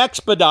be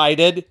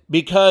expedited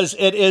because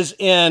it is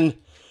in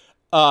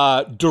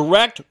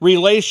direct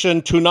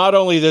relation to not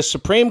only the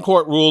Supreme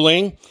Court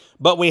ruling,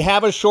 but we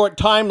have a short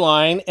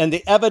timeline, and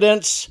the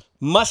evidence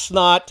must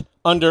not,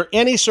 under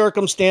any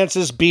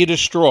circumstances, be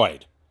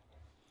destroyed.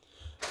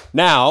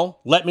 Now,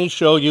 let me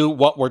show you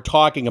what we're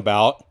talking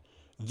about.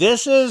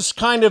 This is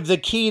kind of the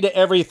key to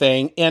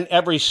everything in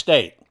every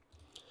state.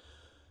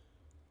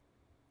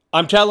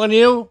 I'm telling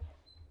you,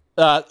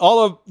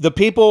 all of the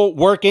people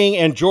working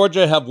in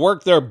Georgia have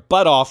worked their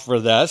butt off for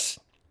this.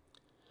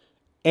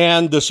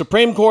 And the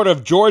Supreme Court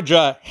of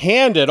Georgia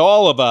handed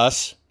all of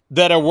us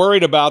that are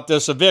worried about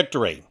this a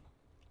victory.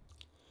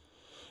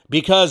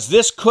 Because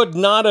this could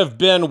not have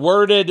been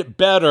worded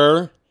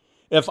better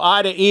if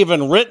I'd have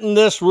even written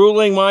this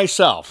ruling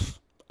myself.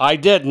 I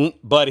didn't,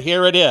 but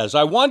here it is.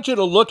 I want you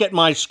to look at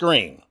my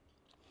screen.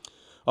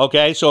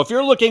 Okay, so if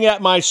you're looking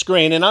at my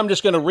screen, and I'm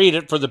just going to read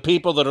it for the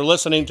people that are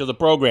listening to the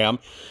program,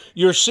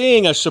 you're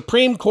seeing a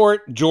Supreme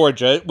Court,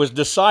 Georgia. It was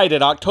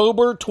decided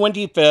October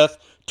 25th,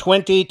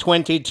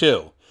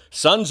 2022.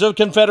 Sons of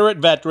Confederate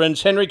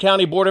Veterans, Henry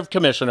County Board of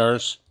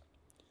Commissioners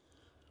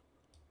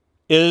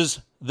is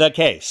the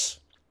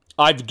case.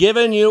 I've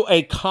given you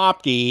a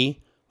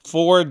copy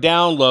for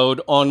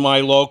download on my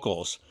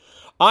locals.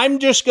 I'm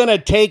just going to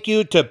take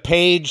you to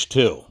page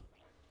 2.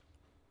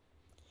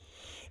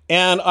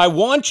 And I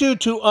want you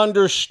to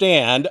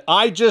understand,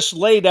 I just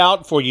laid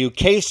out for you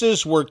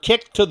cases were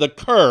kicked to the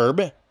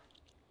curb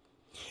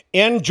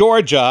in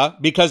Georgia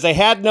because they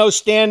had no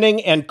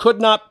standing and could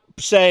not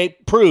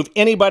prove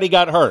anybody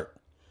got hurt.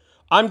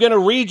 I'm going to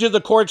read you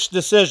the court's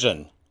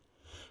decision.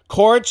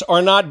 Courts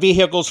are not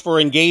vehicles for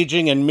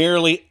engaging in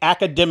merely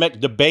academic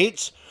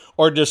debates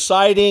or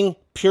deciding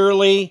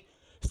purely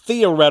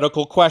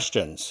theoretical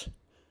questions.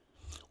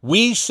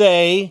 We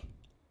say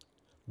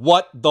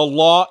what the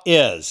law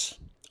is,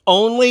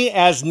 only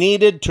as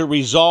needed to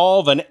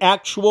resolve an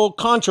actual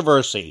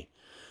controversy.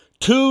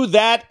 To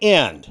that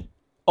end,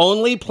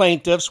 only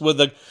plaintiffs with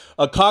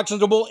a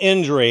cognizable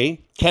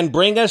injury can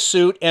bring a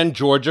suit in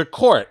Georgia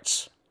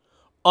courts.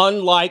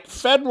 Unlike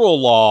federal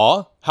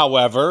law,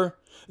 however,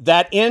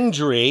 that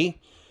injury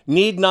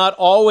need not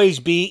always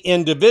be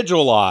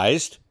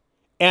individualized,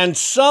 and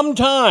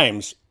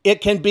sometimes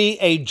it can be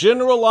a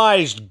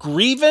generalized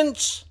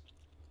grievance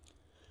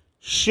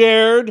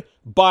shared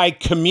by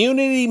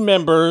community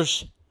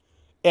members,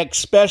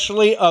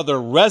 especially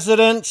other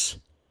residents,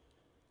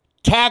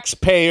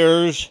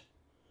 taxpayers,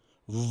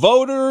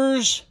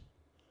 voters,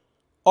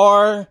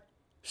 are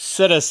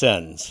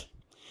citizens.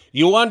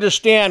 You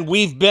understand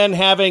we've been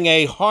having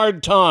a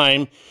hard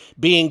time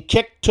being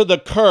kicked to the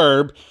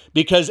curb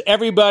because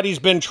everybody's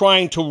been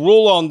trying to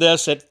rule on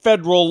this at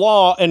federal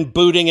law and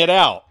booting it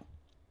out.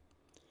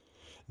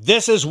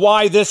 This is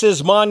why this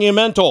is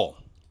monumental.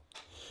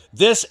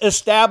 This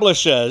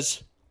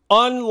establishes,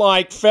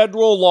 unlike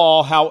federal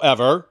law,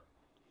 however,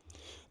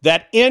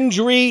 that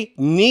injury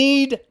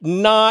need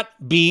not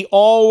be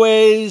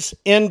always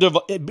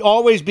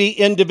be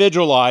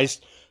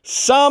individualized.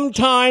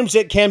 Sometimes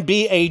it can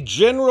be a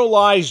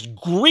generalized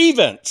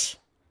grievance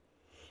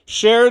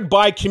shared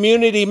by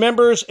community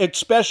members,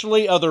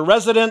 especially other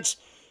residents,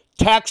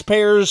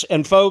 taxpayers,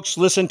 and folks,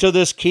 listen to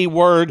this key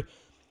word,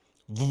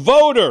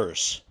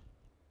 voters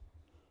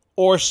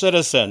or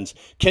citizens.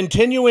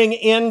 Continuing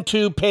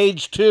into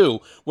page 2,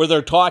 where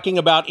they're talking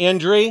about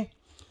injury,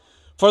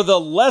 for the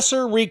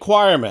lesser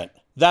requirement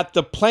that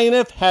the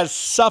plaintiff has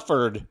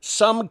suffered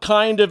some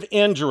kind of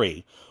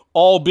injury,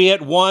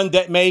 albeit one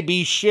that may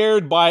be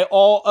shared by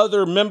all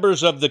other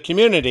members of the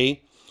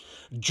community,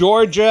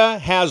 Georgia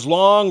has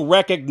long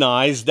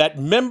recognized that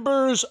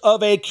members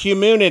of a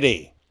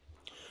community,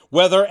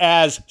 whether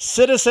as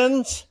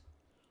citizens,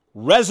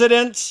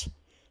 residents,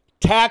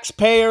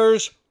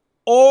 taxpayers,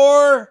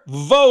 or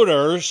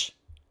voters,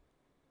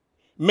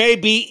 may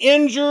be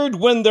injured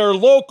when their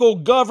local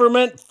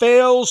government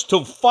fails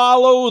to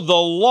follow the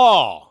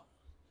law.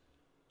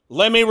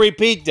 Let me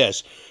repeat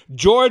this.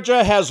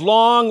 Georgia has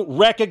long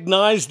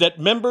recognized that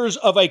members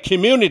of a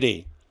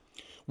community,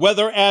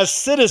 whether as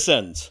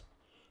citizens,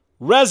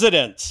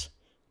 residents,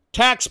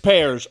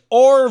 taxpayers,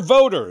 or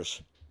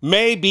voters,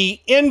 may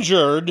be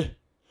injured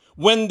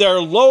when their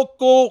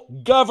local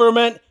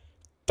government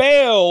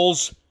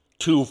fails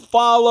to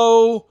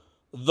follow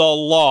the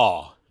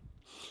law.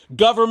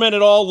 Government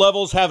at all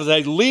levels has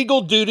a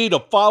legal duty to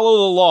follow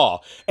the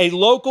law. A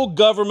local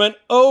government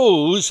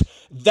owes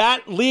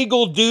that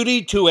legal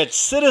duty to its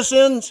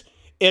citizens,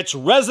 its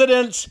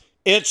residents,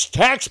 its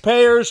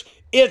taxpayers,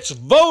 its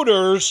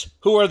voters,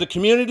 who are the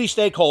community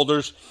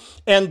stakeholders,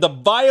 and the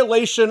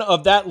violation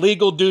of that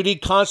legal duty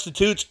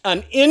constitutes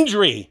an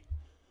injury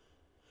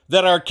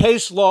that our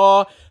case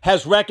law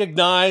has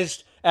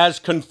recognized as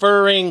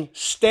conferring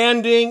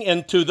standing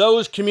into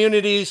those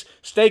communities,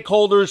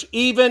 stakeholders,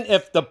 even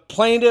if the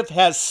plaintiff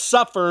has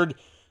suffered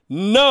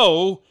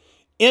no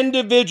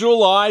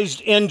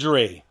individualized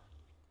injury.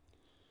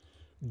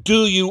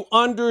 Do you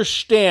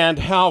understand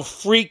how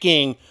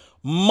freaking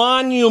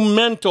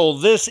monumental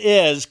this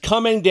is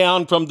coming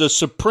down from the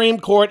Supreme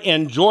Court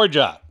in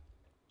Georgia?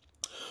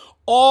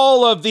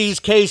 All of these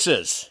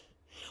cases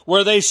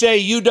where they say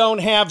you don't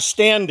have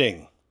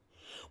standing,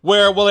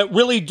 where, well, it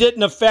really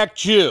didn't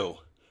affect you,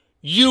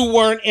 you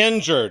weren't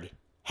injured,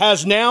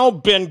 has now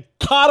been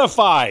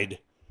codified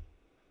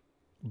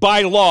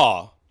by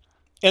law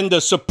in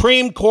the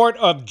Supreme Court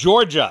of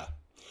Georgia.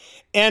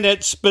 And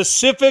it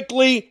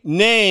specifically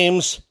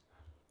names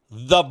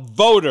the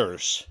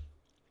voters,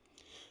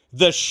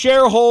 the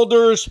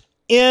shareholders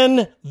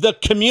in the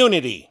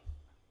community.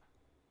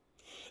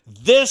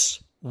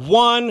 This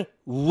one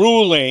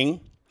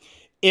ruling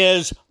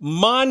is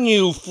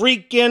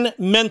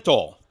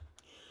monu-freaking-mental.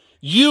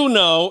 You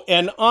know,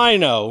 and I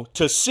know,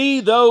 to see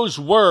those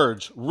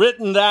words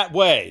written that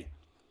way,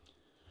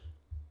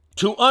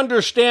 to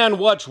understand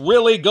what's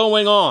really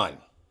going on,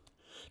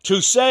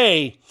 to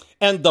say,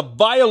 and the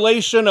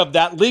violation of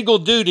that legal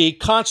duty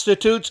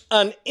constitutes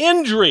an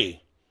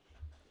injury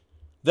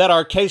that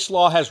our case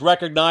law has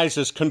recognized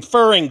as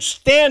conferring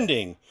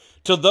standing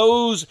to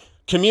those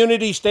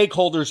community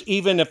stakeholders,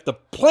 even if the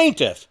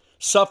plaintiff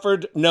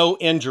suffered no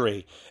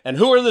injury. And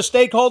who are the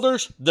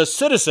stakeholders? The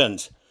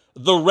citizens,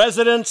 the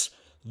residents,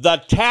 the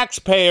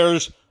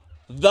taxpayers,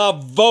 the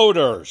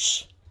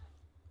voters.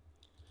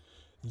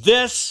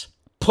 This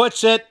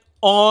puts it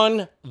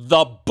on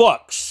the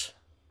books.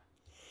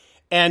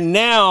 And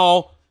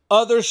now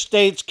other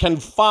states can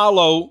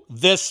follow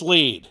this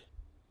lead.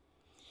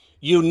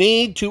 You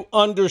need to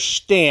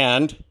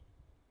understand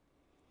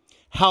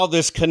how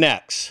this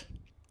connects.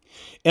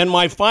 In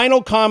my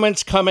final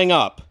comments coming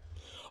up,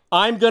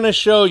 I'm going to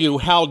show you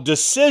how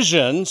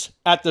decisions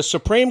at the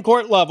Supreme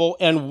Court level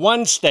in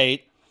one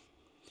state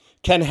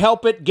can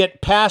help it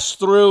get passed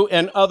through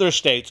in other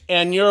states.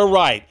 And you're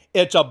right,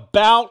 it's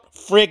about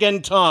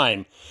friggin'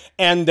 time.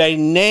 And they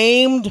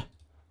named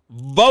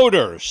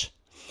voters,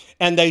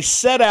 and they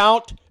set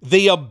out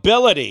the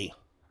ability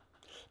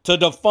to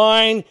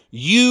define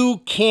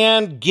you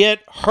can get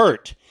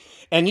hurt.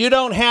 And you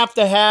don't have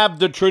to have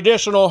the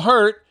traditional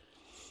hurt,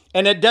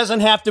 and it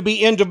doesn't have to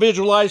be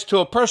individualized to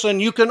a person.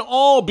 You can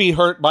all be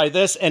hurt by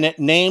this, and it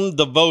named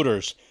the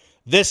voters.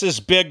 This is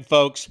big,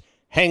 folks.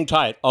 Hang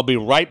tight. I'll be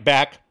right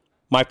back.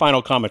 My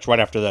final comments right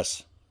after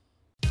this.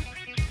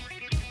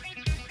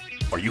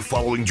 Are you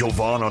following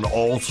Jovan on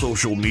all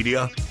social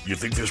media? You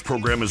think this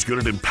program is good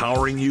at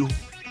empowering you?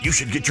 You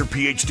should get your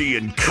PhD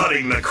in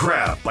cutting the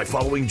crap by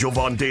following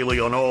Jovan daily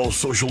on all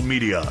social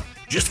media.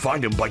 Just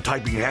find him by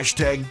typing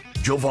hashtag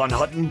Jovan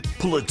Hutton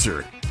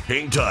Pulitzer.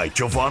 Hang tight,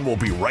 Jovan will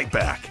be right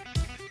back.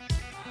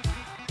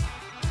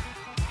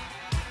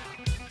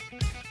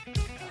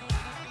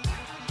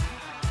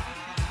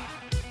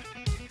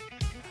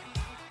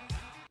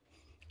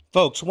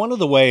 Folks, one of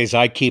the ways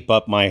I keep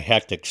up my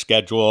hectic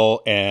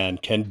schedule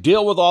and can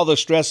deal with all the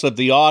stress of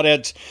the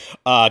audits,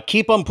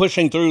 keep on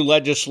pushing through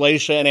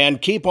legislation, and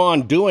keep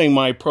on doing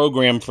my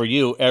program for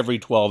you every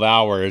 12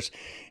 hours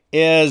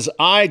is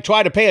I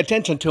try to pay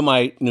attention to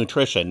my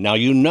nutrition. Now,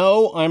 you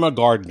know I'm a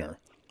gardener.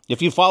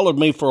 If you followed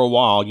me for a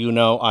while, you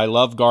know I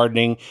love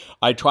gardening.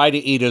 I try to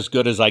eat as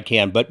good as I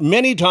can. But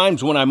many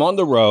times when I'm on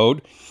the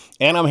road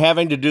and I'm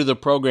having to do the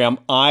program,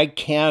 I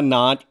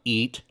cannot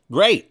eat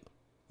great.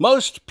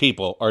 Most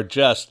people are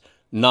just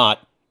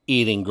not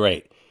eating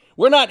great.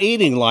 We're not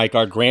eating like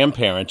our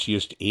grandparents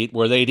used to eat,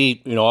 where they'd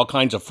eat, all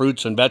kinds of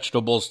fruits and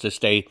vegetables to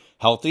stay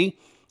healthy.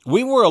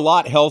 We were a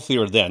lot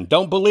healthier then.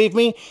 Don't believe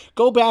me?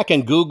 Go back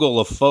and Google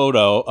a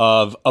photo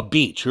of a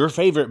beach, your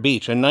favorite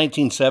beach in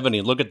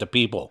 1970. Look at the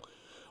people.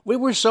 We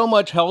were so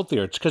much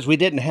healthier. It's because we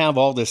didn't have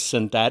all this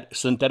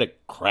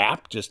synthetic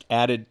crap just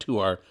added to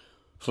our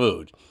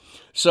food.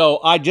 So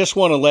I just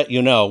want to let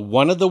you know,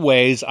 one of the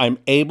ways I'm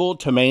able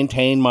to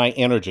maintain my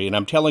energy, and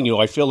I'm telling you,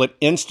 I feel it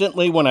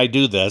instantly when I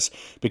do this,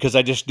 because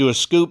I just do a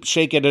scoop,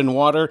 shake it in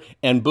water,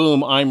 and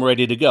boom, I'm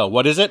ready to go.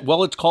 What is it?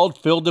 Well, it's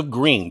called Field of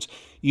Greens.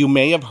 You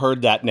may have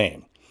heard that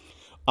name.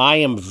 I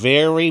am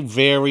very,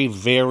 very,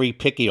 very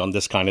picky on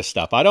this kind of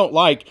stuff. I don't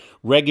like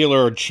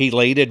regular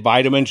chelated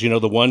vitamins,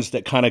 the ones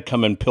that kind of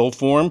come in pill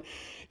form.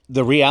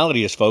 The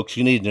reality is, folks,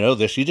 you need to know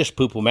this, you just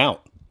poop them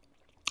out.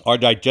 Our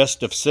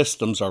digestive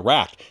systems are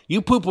racked.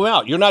 You poop them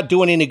out. You're not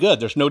doing any good.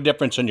 There's no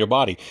difference in your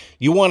body.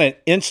 You want an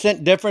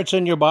instant difference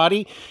in your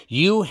body?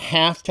 You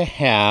have to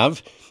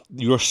have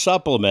your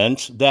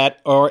supplements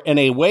that are in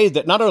a way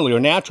that not only are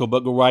natural,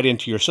 but go right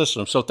into your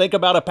system. So think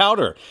about a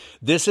powder.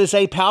 This is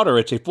a powder.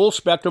 It's a full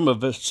spectrum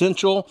of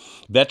essential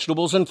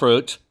vegetables and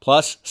fruits,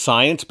 plus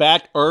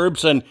science-backed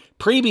herbs and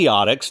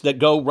prebiotics that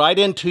go right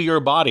into your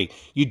body.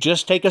 You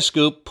just take a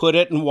scoop, put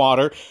it in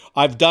water.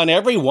 I've done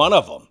every one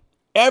of them.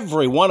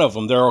 Every one of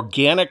them. They're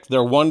organic.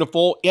 They're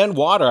wonderful in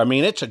water. I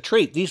mean, it's a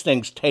treat. These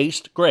things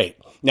taste great.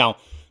 Now,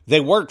 they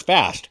work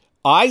fast.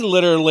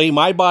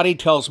 My body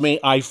tells me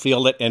I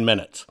feel it in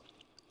minutes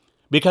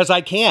because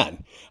I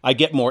can. I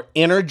get more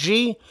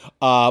energy.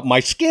 My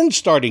skin's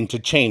starting to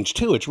change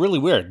too. It's really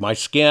weird. My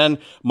skin,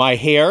 my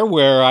hair,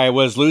 where I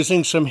was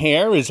losing some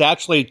hair, is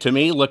actually, to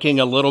me,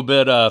 looking a little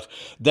bit of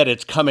that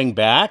it's coming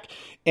back.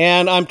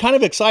 And I'm kind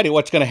of excited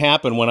what's going to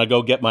happen when I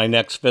go get my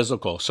next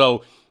physical.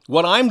 So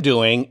what I'm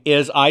doing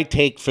is I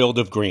take Field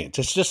of Greens.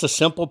 It's just a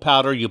simple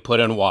powder you put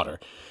in water.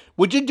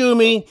 Would you do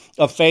me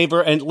a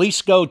favor and at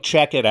least go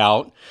check it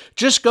out?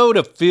 Just go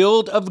to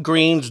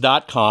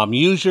fieldofgreens.com.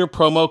 Use your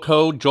promo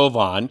code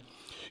Jovan.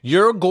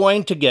 You're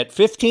going to get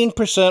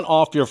 15%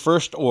 off your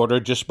first order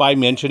just by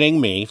mentioning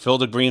me,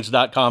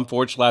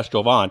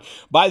 fieldofgreens.com/Jovan.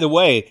 By the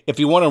way, if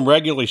you want them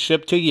regularly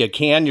shipped to you, you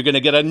can. You're going to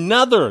get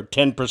another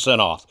 10%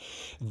 off.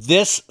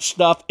 This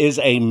stuff is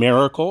a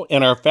miracle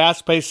in our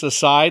fast-paced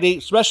society,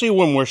 especially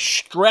when we're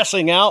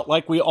stressing out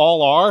like we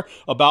all are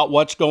about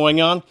what's going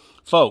on.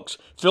 Folks,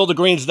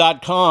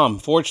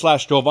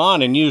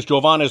 fieldofgreens.com/Jovan and use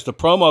Jovan as the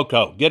promo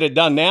code. Get it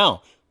done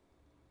now.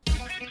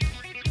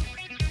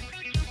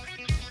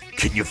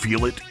 Can you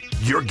feel it?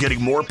 You're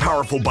getting more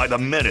powerful by the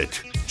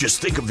minute.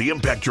 Just think of the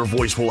impact your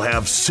voice will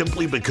have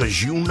simply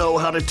because you know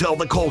how to tell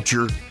the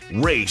culture,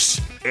 race,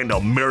 and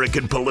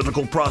American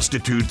political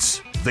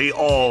prostitutes they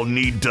all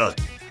need to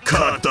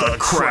cut the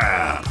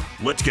crap.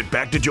 Let's get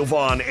back to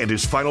Jovan and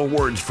his final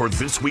words for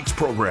this week's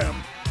program.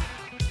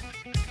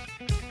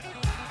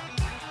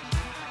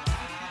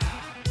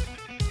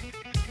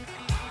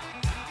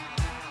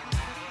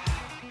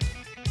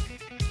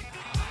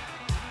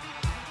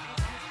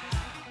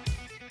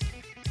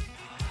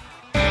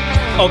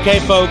 Okay,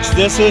 folks,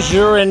 this is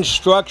your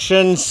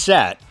instruction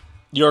set.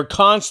 You're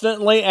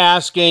constantly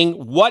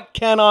asking, what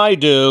can I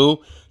do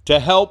to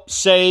help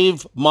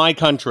save my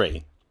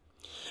country?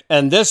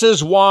 And this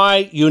is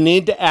why you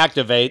need to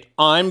activate.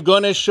 I'm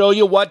going to show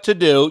you what to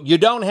do. You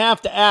don't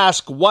have to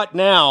ask what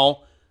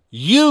now.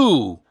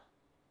 You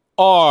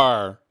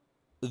are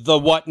the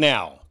what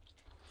now.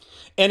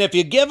 And if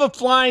you give a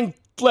flying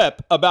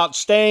flip about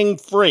staying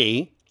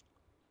free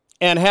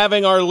and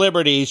having our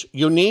liberties,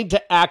 you need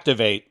to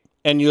activate.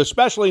 And you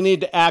especially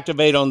need to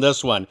activate on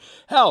this one.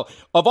 Hell,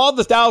 of all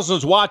the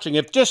thousands watching,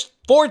 if just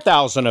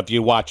 4,000 of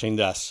you watching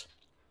this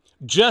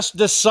just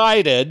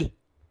decided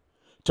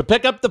to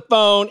pick up the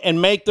phone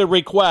and make the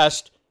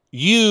request,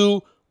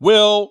 you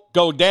will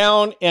go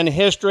down in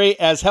history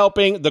as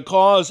helping the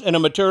cause in a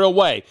material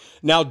way.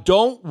 Now,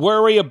 don't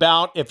worry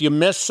about if you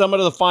miss some of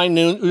the fine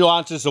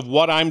nuances of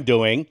what I'm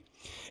doing.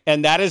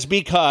 And that is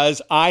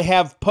because I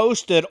have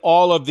posted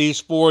all of these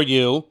for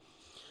you.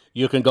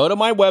 You can go to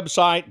my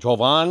website,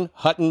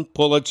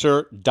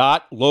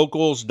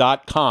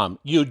 JovanHuttonPulitzer.locals.com.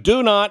 You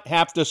do not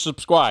have to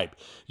subscribe.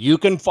 You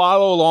can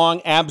follow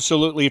along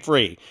absolutely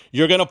free.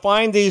 You're going to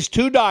find these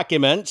two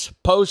documents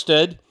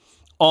posted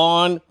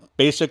on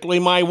basically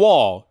my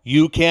wall.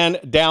 You can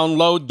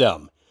download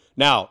them.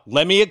 Now,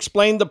 let me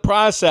explain the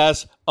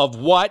process of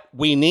what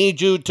we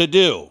need you to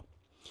do.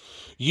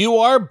 You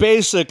are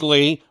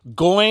basically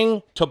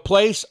going to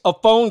place a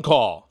phone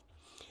call.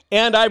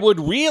 And I would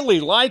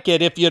really like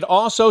it if you'd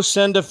also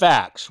send a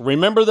fax.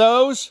 Remember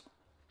those?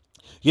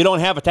 You don't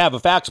have to have a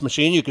fax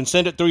machine. You can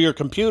send it through your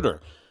computer.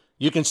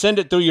 You can send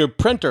it through your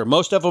printer.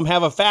 Most of them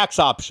have a fax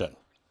option.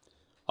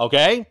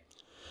 Okay?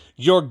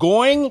 You're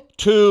going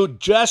to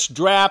just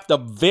draft a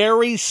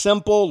very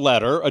simple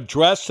letter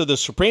addressed to the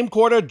Supreme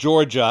Court of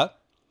Georgia,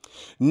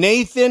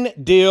 Nathan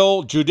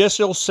Deal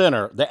Judicial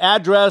Center. The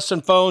address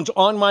and phone's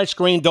on my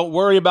screen. Don't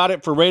worry about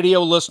it for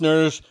radio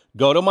listeners.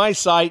 Go to my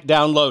site,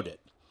 download it.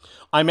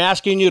 I'm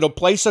asking you to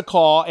place a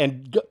call,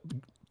 and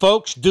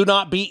folks, do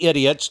not be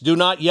idiots. Do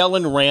not yell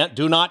and rant.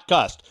 Do not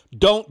cuss.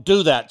 Don't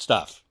do that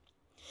stuff.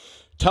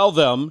 Tell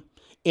them,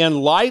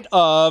 in light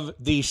of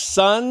the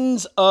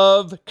Sons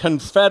of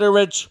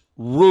Confederates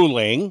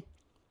ruling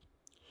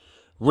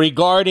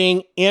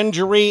regarding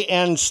injury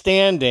and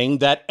standing,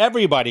 that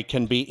everybody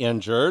can be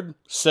injured,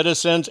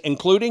 citizens,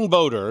 including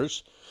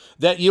voters,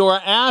 that you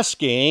are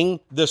asking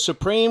the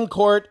Supreme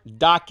Court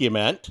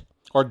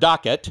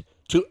docket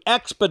to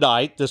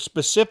expedite the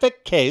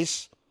specific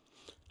case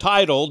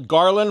titled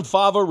Garland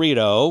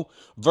Favorito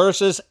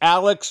versus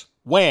Alex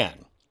Wan.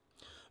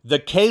 The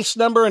case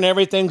number and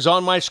everything's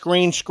on my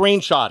screen.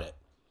 Screenshot it.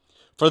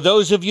 For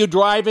those of you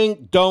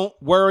driving, don't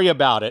worry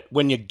about it.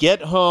 When you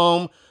get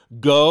home,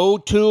 go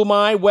to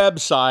my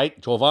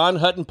website,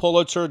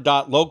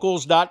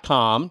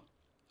 JovanHuttonPulitzer.locals.com.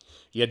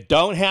 You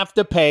don't have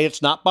to pay.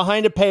 It's not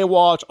behind a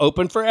paywall. It's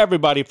open for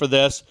everybody for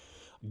this.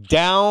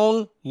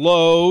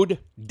 Download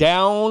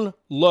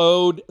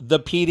the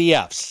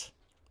PDFs.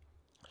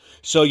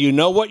 So you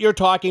know what you're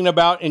talking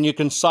about and you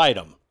can cite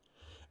them.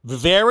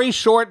 Very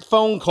short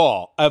phone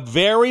call. A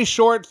very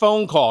short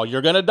phone call.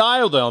 You're going to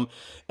dial them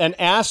and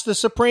ask the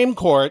Supreme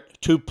Court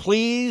to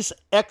please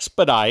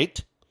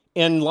expedite,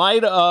 in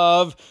light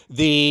of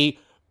the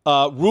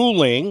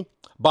ruling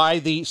by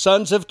the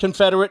Sons of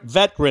Confederate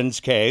Veterans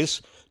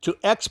case, to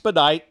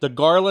expedite the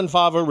Garland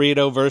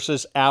Favorito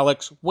versus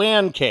Alex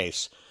Wan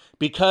case,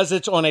 because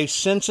it's on a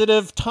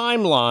sensitive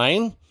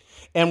timeline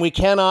and we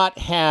cannot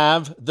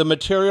have the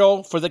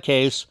material for the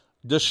case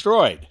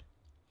destroyed.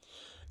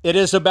 It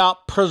is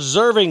about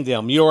preserving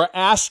them. You are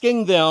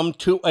asking them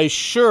to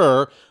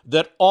assure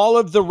that all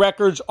of the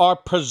records are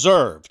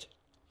preserved,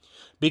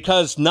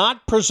 because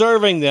not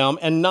preserving them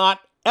and not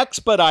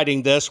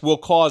expediting this will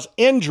cause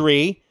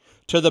injury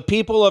to the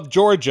people of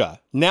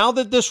Georgia. Now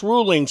that this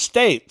ruling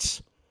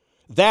states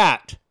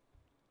that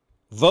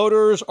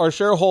voters are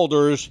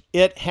shareholders,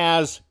 it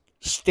has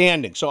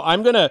standing. So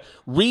I'm going to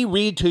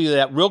reread to you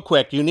that real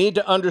quick. You need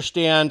to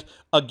understand,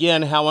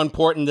 again, how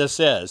important this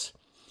is.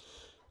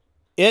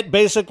 It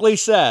basically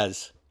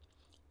says,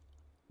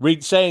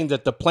 saying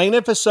that the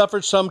plaintiff has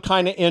suffered some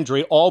kind of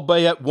injury,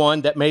 albeit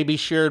one that may be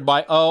shared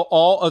by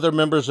all other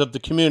members of the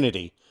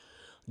community.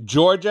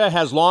 Georgia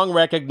has long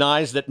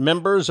recognized that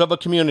members of a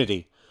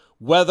community,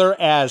 whether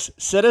as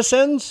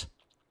citizens,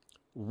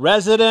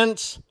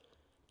 residents,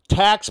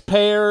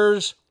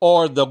 taxpayers,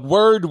 or the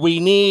word we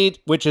need,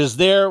 which is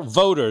their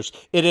voters.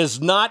 It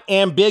is not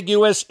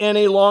ambiguous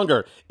any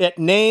longer. It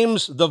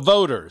names the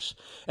voters.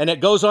 And it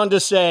goes on to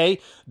say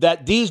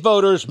that these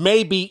voters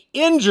may be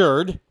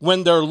injured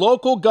when their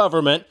local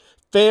government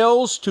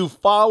fails to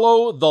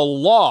follow the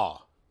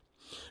law.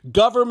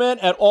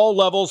 Government at all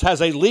levels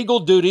has a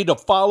legal duty to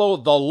follow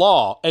the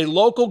law. A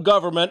local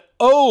government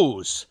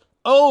owes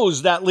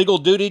that legal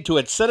duty to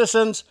its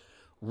citizens,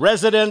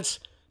 residents,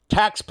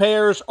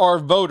 taxpayers, or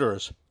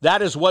voters.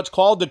 That is what's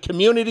called the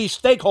community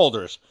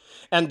stakeholders.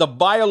 And the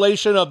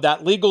violation of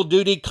that legal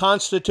duty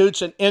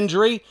constitutes an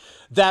injury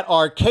that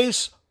our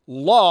case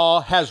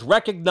law has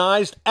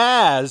recognized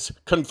as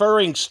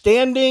conferring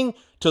standing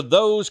to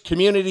those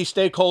community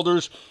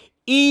stakeholders,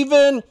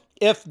 even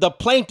if the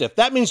plaintiff,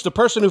 that means the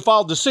person who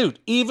filed the suit,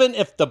 even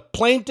if the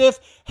plaintiff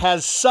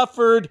has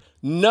suffered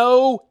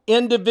no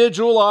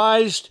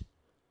individualized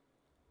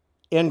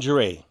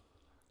injury.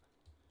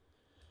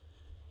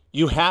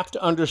 You have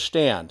to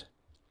understand,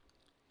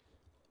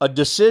 a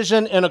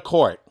decision in a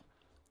court,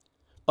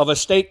 of a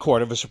state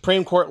court, of a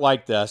Supreme Court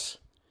like this,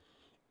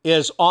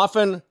 is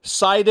often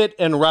cited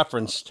and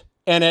referenced,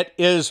 and it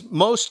is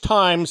most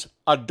times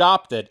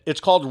adopted. It's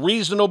called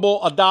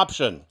reasonable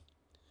adoption.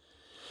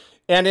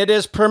 And it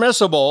is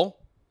permissible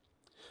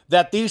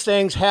that these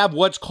things have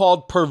what's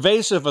called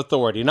pervasive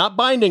authority, not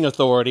binding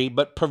authority,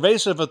 but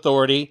pervasive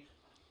authority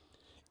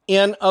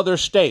in other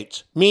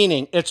states,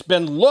 meaning it's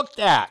been looked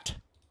at.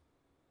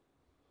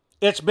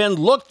 It's been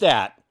looked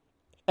at,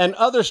 and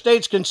other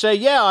states can say,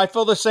 yeah, I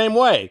feel the same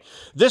way.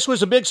 This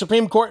was a big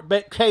Supreme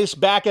Court case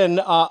back in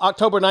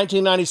October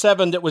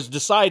 1997 that was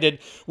decided,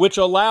 which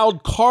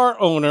allowed car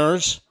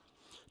owners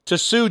to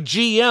sue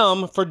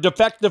GM for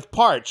defective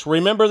parts.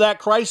 Remember that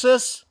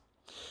crisis?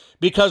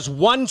 Because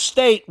one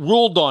state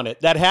ruled on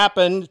it. That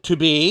happened to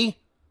be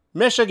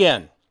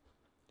Michigan.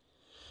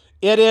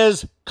 It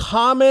is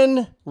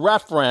common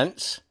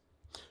reference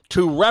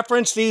to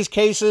reference these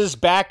cases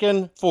back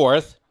and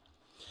forth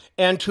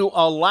and to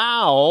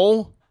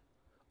allow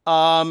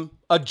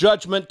a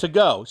judgment to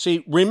go.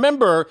 See,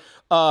 remember,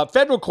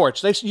 federal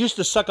courts, they used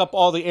to suck up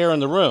all the air in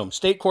the room.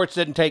 State courts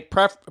didn't take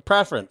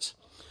preference.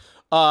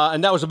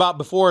 and that was about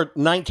before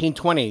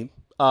 1920.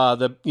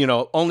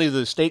 Only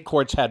the state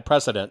courts had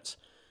precedence.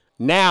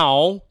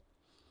 Now,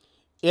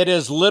 it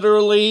is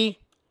literally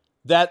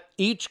that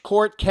each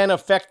court can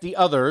affect the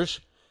others,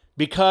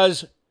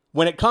 because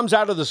when it comes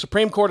out of the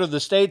Supreme Court of the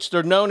states,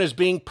 they're known as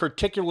being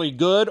particularly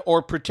good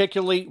or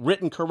particularly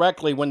written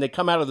correctly when they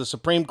come out of the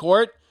Supreme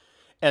Court,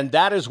 and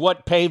that is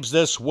what paves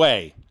this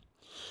way.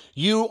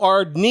 You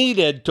are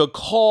needed to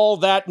call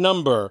that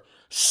number.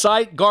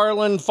 Cite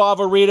Garland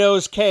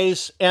Favorito's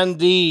case and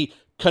the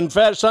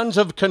Sons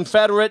of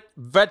Confederate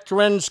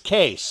Veterans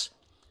case.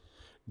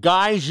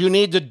 Guys, you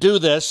need to do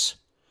this.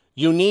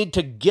 You need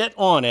to get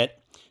on it.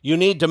 You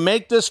need to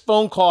make this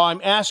phone call. I'm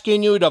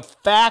asking you to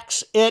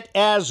fax it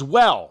as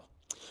well.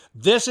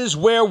 This is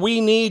where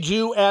we need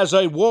you as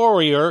a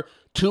warrior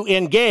to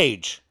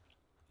engage.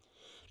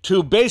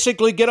 To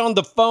basically get on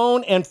the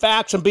phone and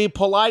fax and be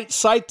polite,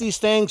 cite these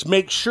things,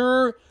 make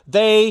sure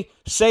they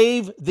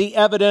save the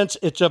evidence.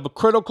 It's of a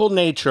critical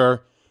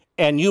nature,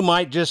 and you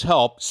might just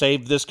help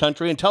save this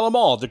country, and tell them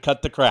all to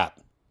cut the crap.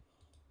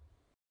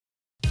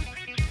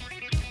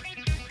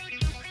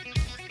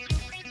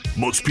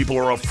 Most people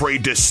are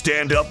afraid to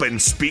stand up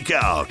and speak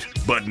out,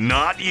 but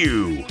not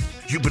you.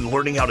 You've been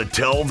learning how to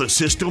tell the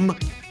system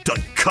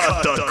to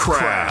cut the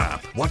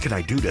crap. What can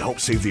I do to help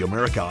save the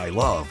America I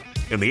love?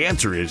 And the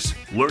answer is,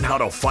 learn how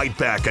to fight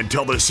back and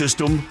tell the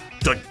system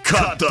to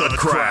cut the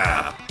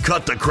crap.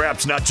 Cut the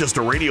Crap's not just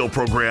a radio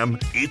program,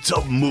 it's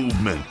a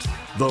movement.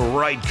 The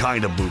right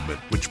kind of movement,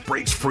 which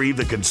breaks free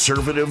the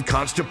conservative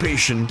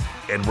constipation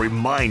and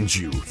reminds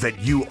you that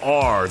you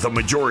are the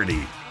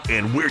majority.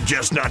 And we're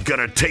just not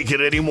gonna take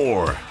it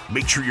anymore.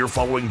 Make sure you're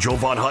following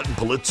Jovan Hutton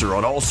Pulitzer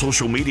on all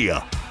social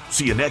media.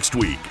 See you next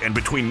week, and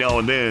between now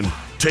and then,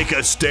 take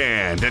a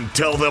stand and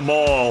tell them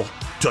all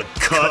to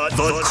cut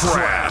the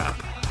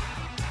crap.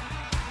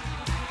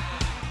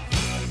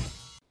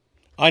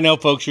 I know,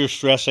 folks, you're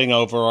stressing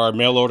over our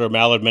mail-order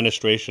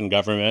maladministration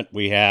government.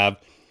 We have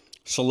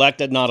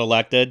selected, not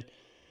elected.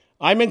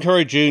 I'm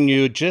encouraging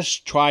you,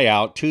 just try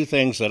out 2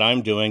 things that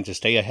I'm doing to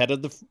stay ahead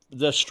of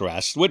the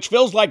stress, which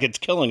feels like it's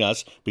killing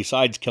us,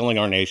 besides killing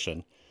our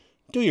nation.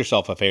 Do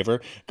yourself a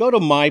favor. Go to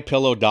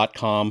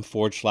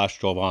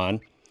mypillow.com/Jovan.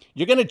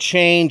 You're going to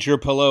change your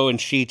pillow and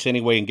sheets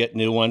anyway and get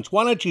new ones.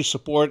 Why don't you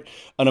support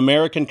an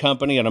American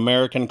company, an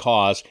American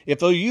cause? If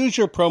they'll use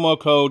your promo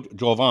code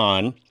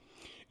Jovan,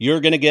 you're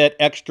going to get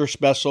extra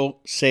special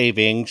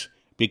savings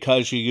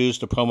because you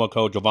used the promo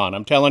code Jovan.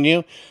 I'm telling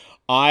you,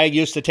 I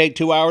used to take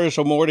 2 hours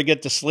or more to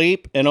get to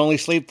sleep and only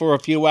sleep for a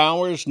few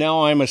hours.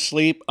 Now I'm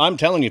asleep. I'm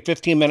telling you,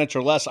 15 minutes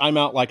or less, I'm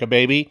out like a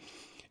baby.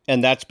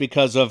 And that's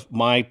because of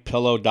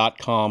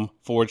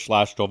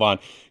mypillow.com/Jovan.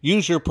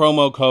 Use your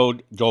promo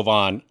code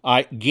Jovan.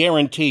 I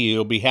guarantee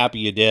you'll be happy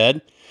you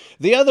did.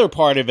 The other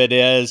part of it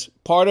is,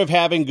 part of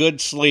having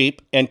good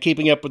sleep and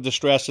keeping up with the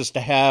stress is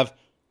to have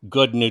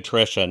good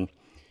nutrition.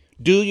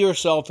 Do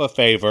yourself a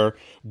favor.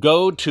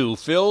 Go to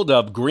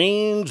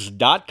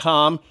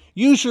fieldofgreens.com.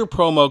 Use your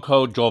promo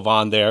code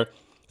Jovan there.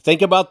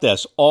 Think about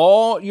this.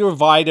 All your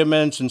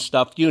vitamins and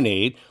stuff you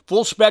need,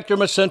 full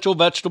spectrum essential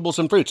vegetables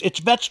and fruits. It's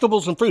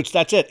vegetables and fruits.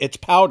 That's it. It's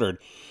powdered.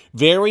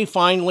 Very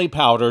finely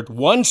powdered.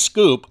 1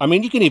 scoop. I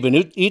mean, you can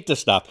even eat the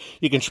stuff.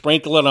 You can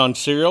sprinkle it on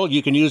cereal.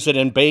 You can use it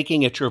in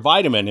baking. It's your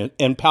vitamin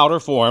in powder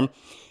form.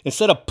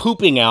 Instead of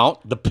pooping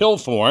out the pill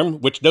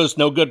form, which does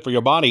no good for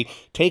your body,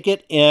 take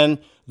it in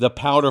the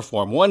powder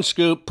form. 1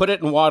 scoop, put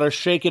it in water,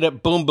 shake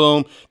it, boom,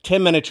 boom.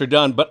 10 minutes, you're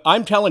done. But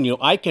I'm telling you,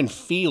 I can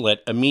feel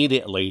it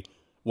immediately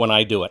when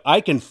I do it.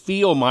 I can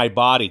feel my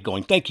body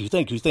going, thank you,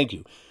 thank you, thank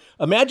you.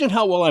 Imagine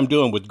how well I'm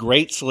doing with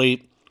great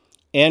sleep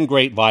and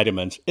great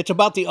vitamins. It's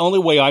about the only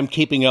way I'm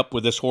keeping up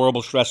with this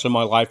horrible stress in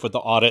my life with the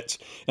audits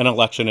and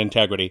election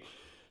integrity.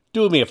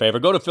 Do me a favor.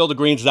 Go to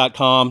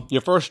fieldofgreens.com. Your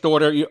first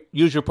order,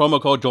 use your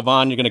promo code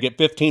Jovan. You're going to get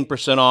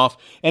 15% off.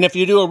 And if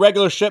you do a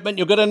regular shipment,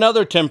 you'll get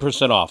another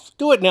 10% off.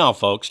 Do it now,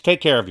 folks.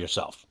 Take care of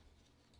yourself.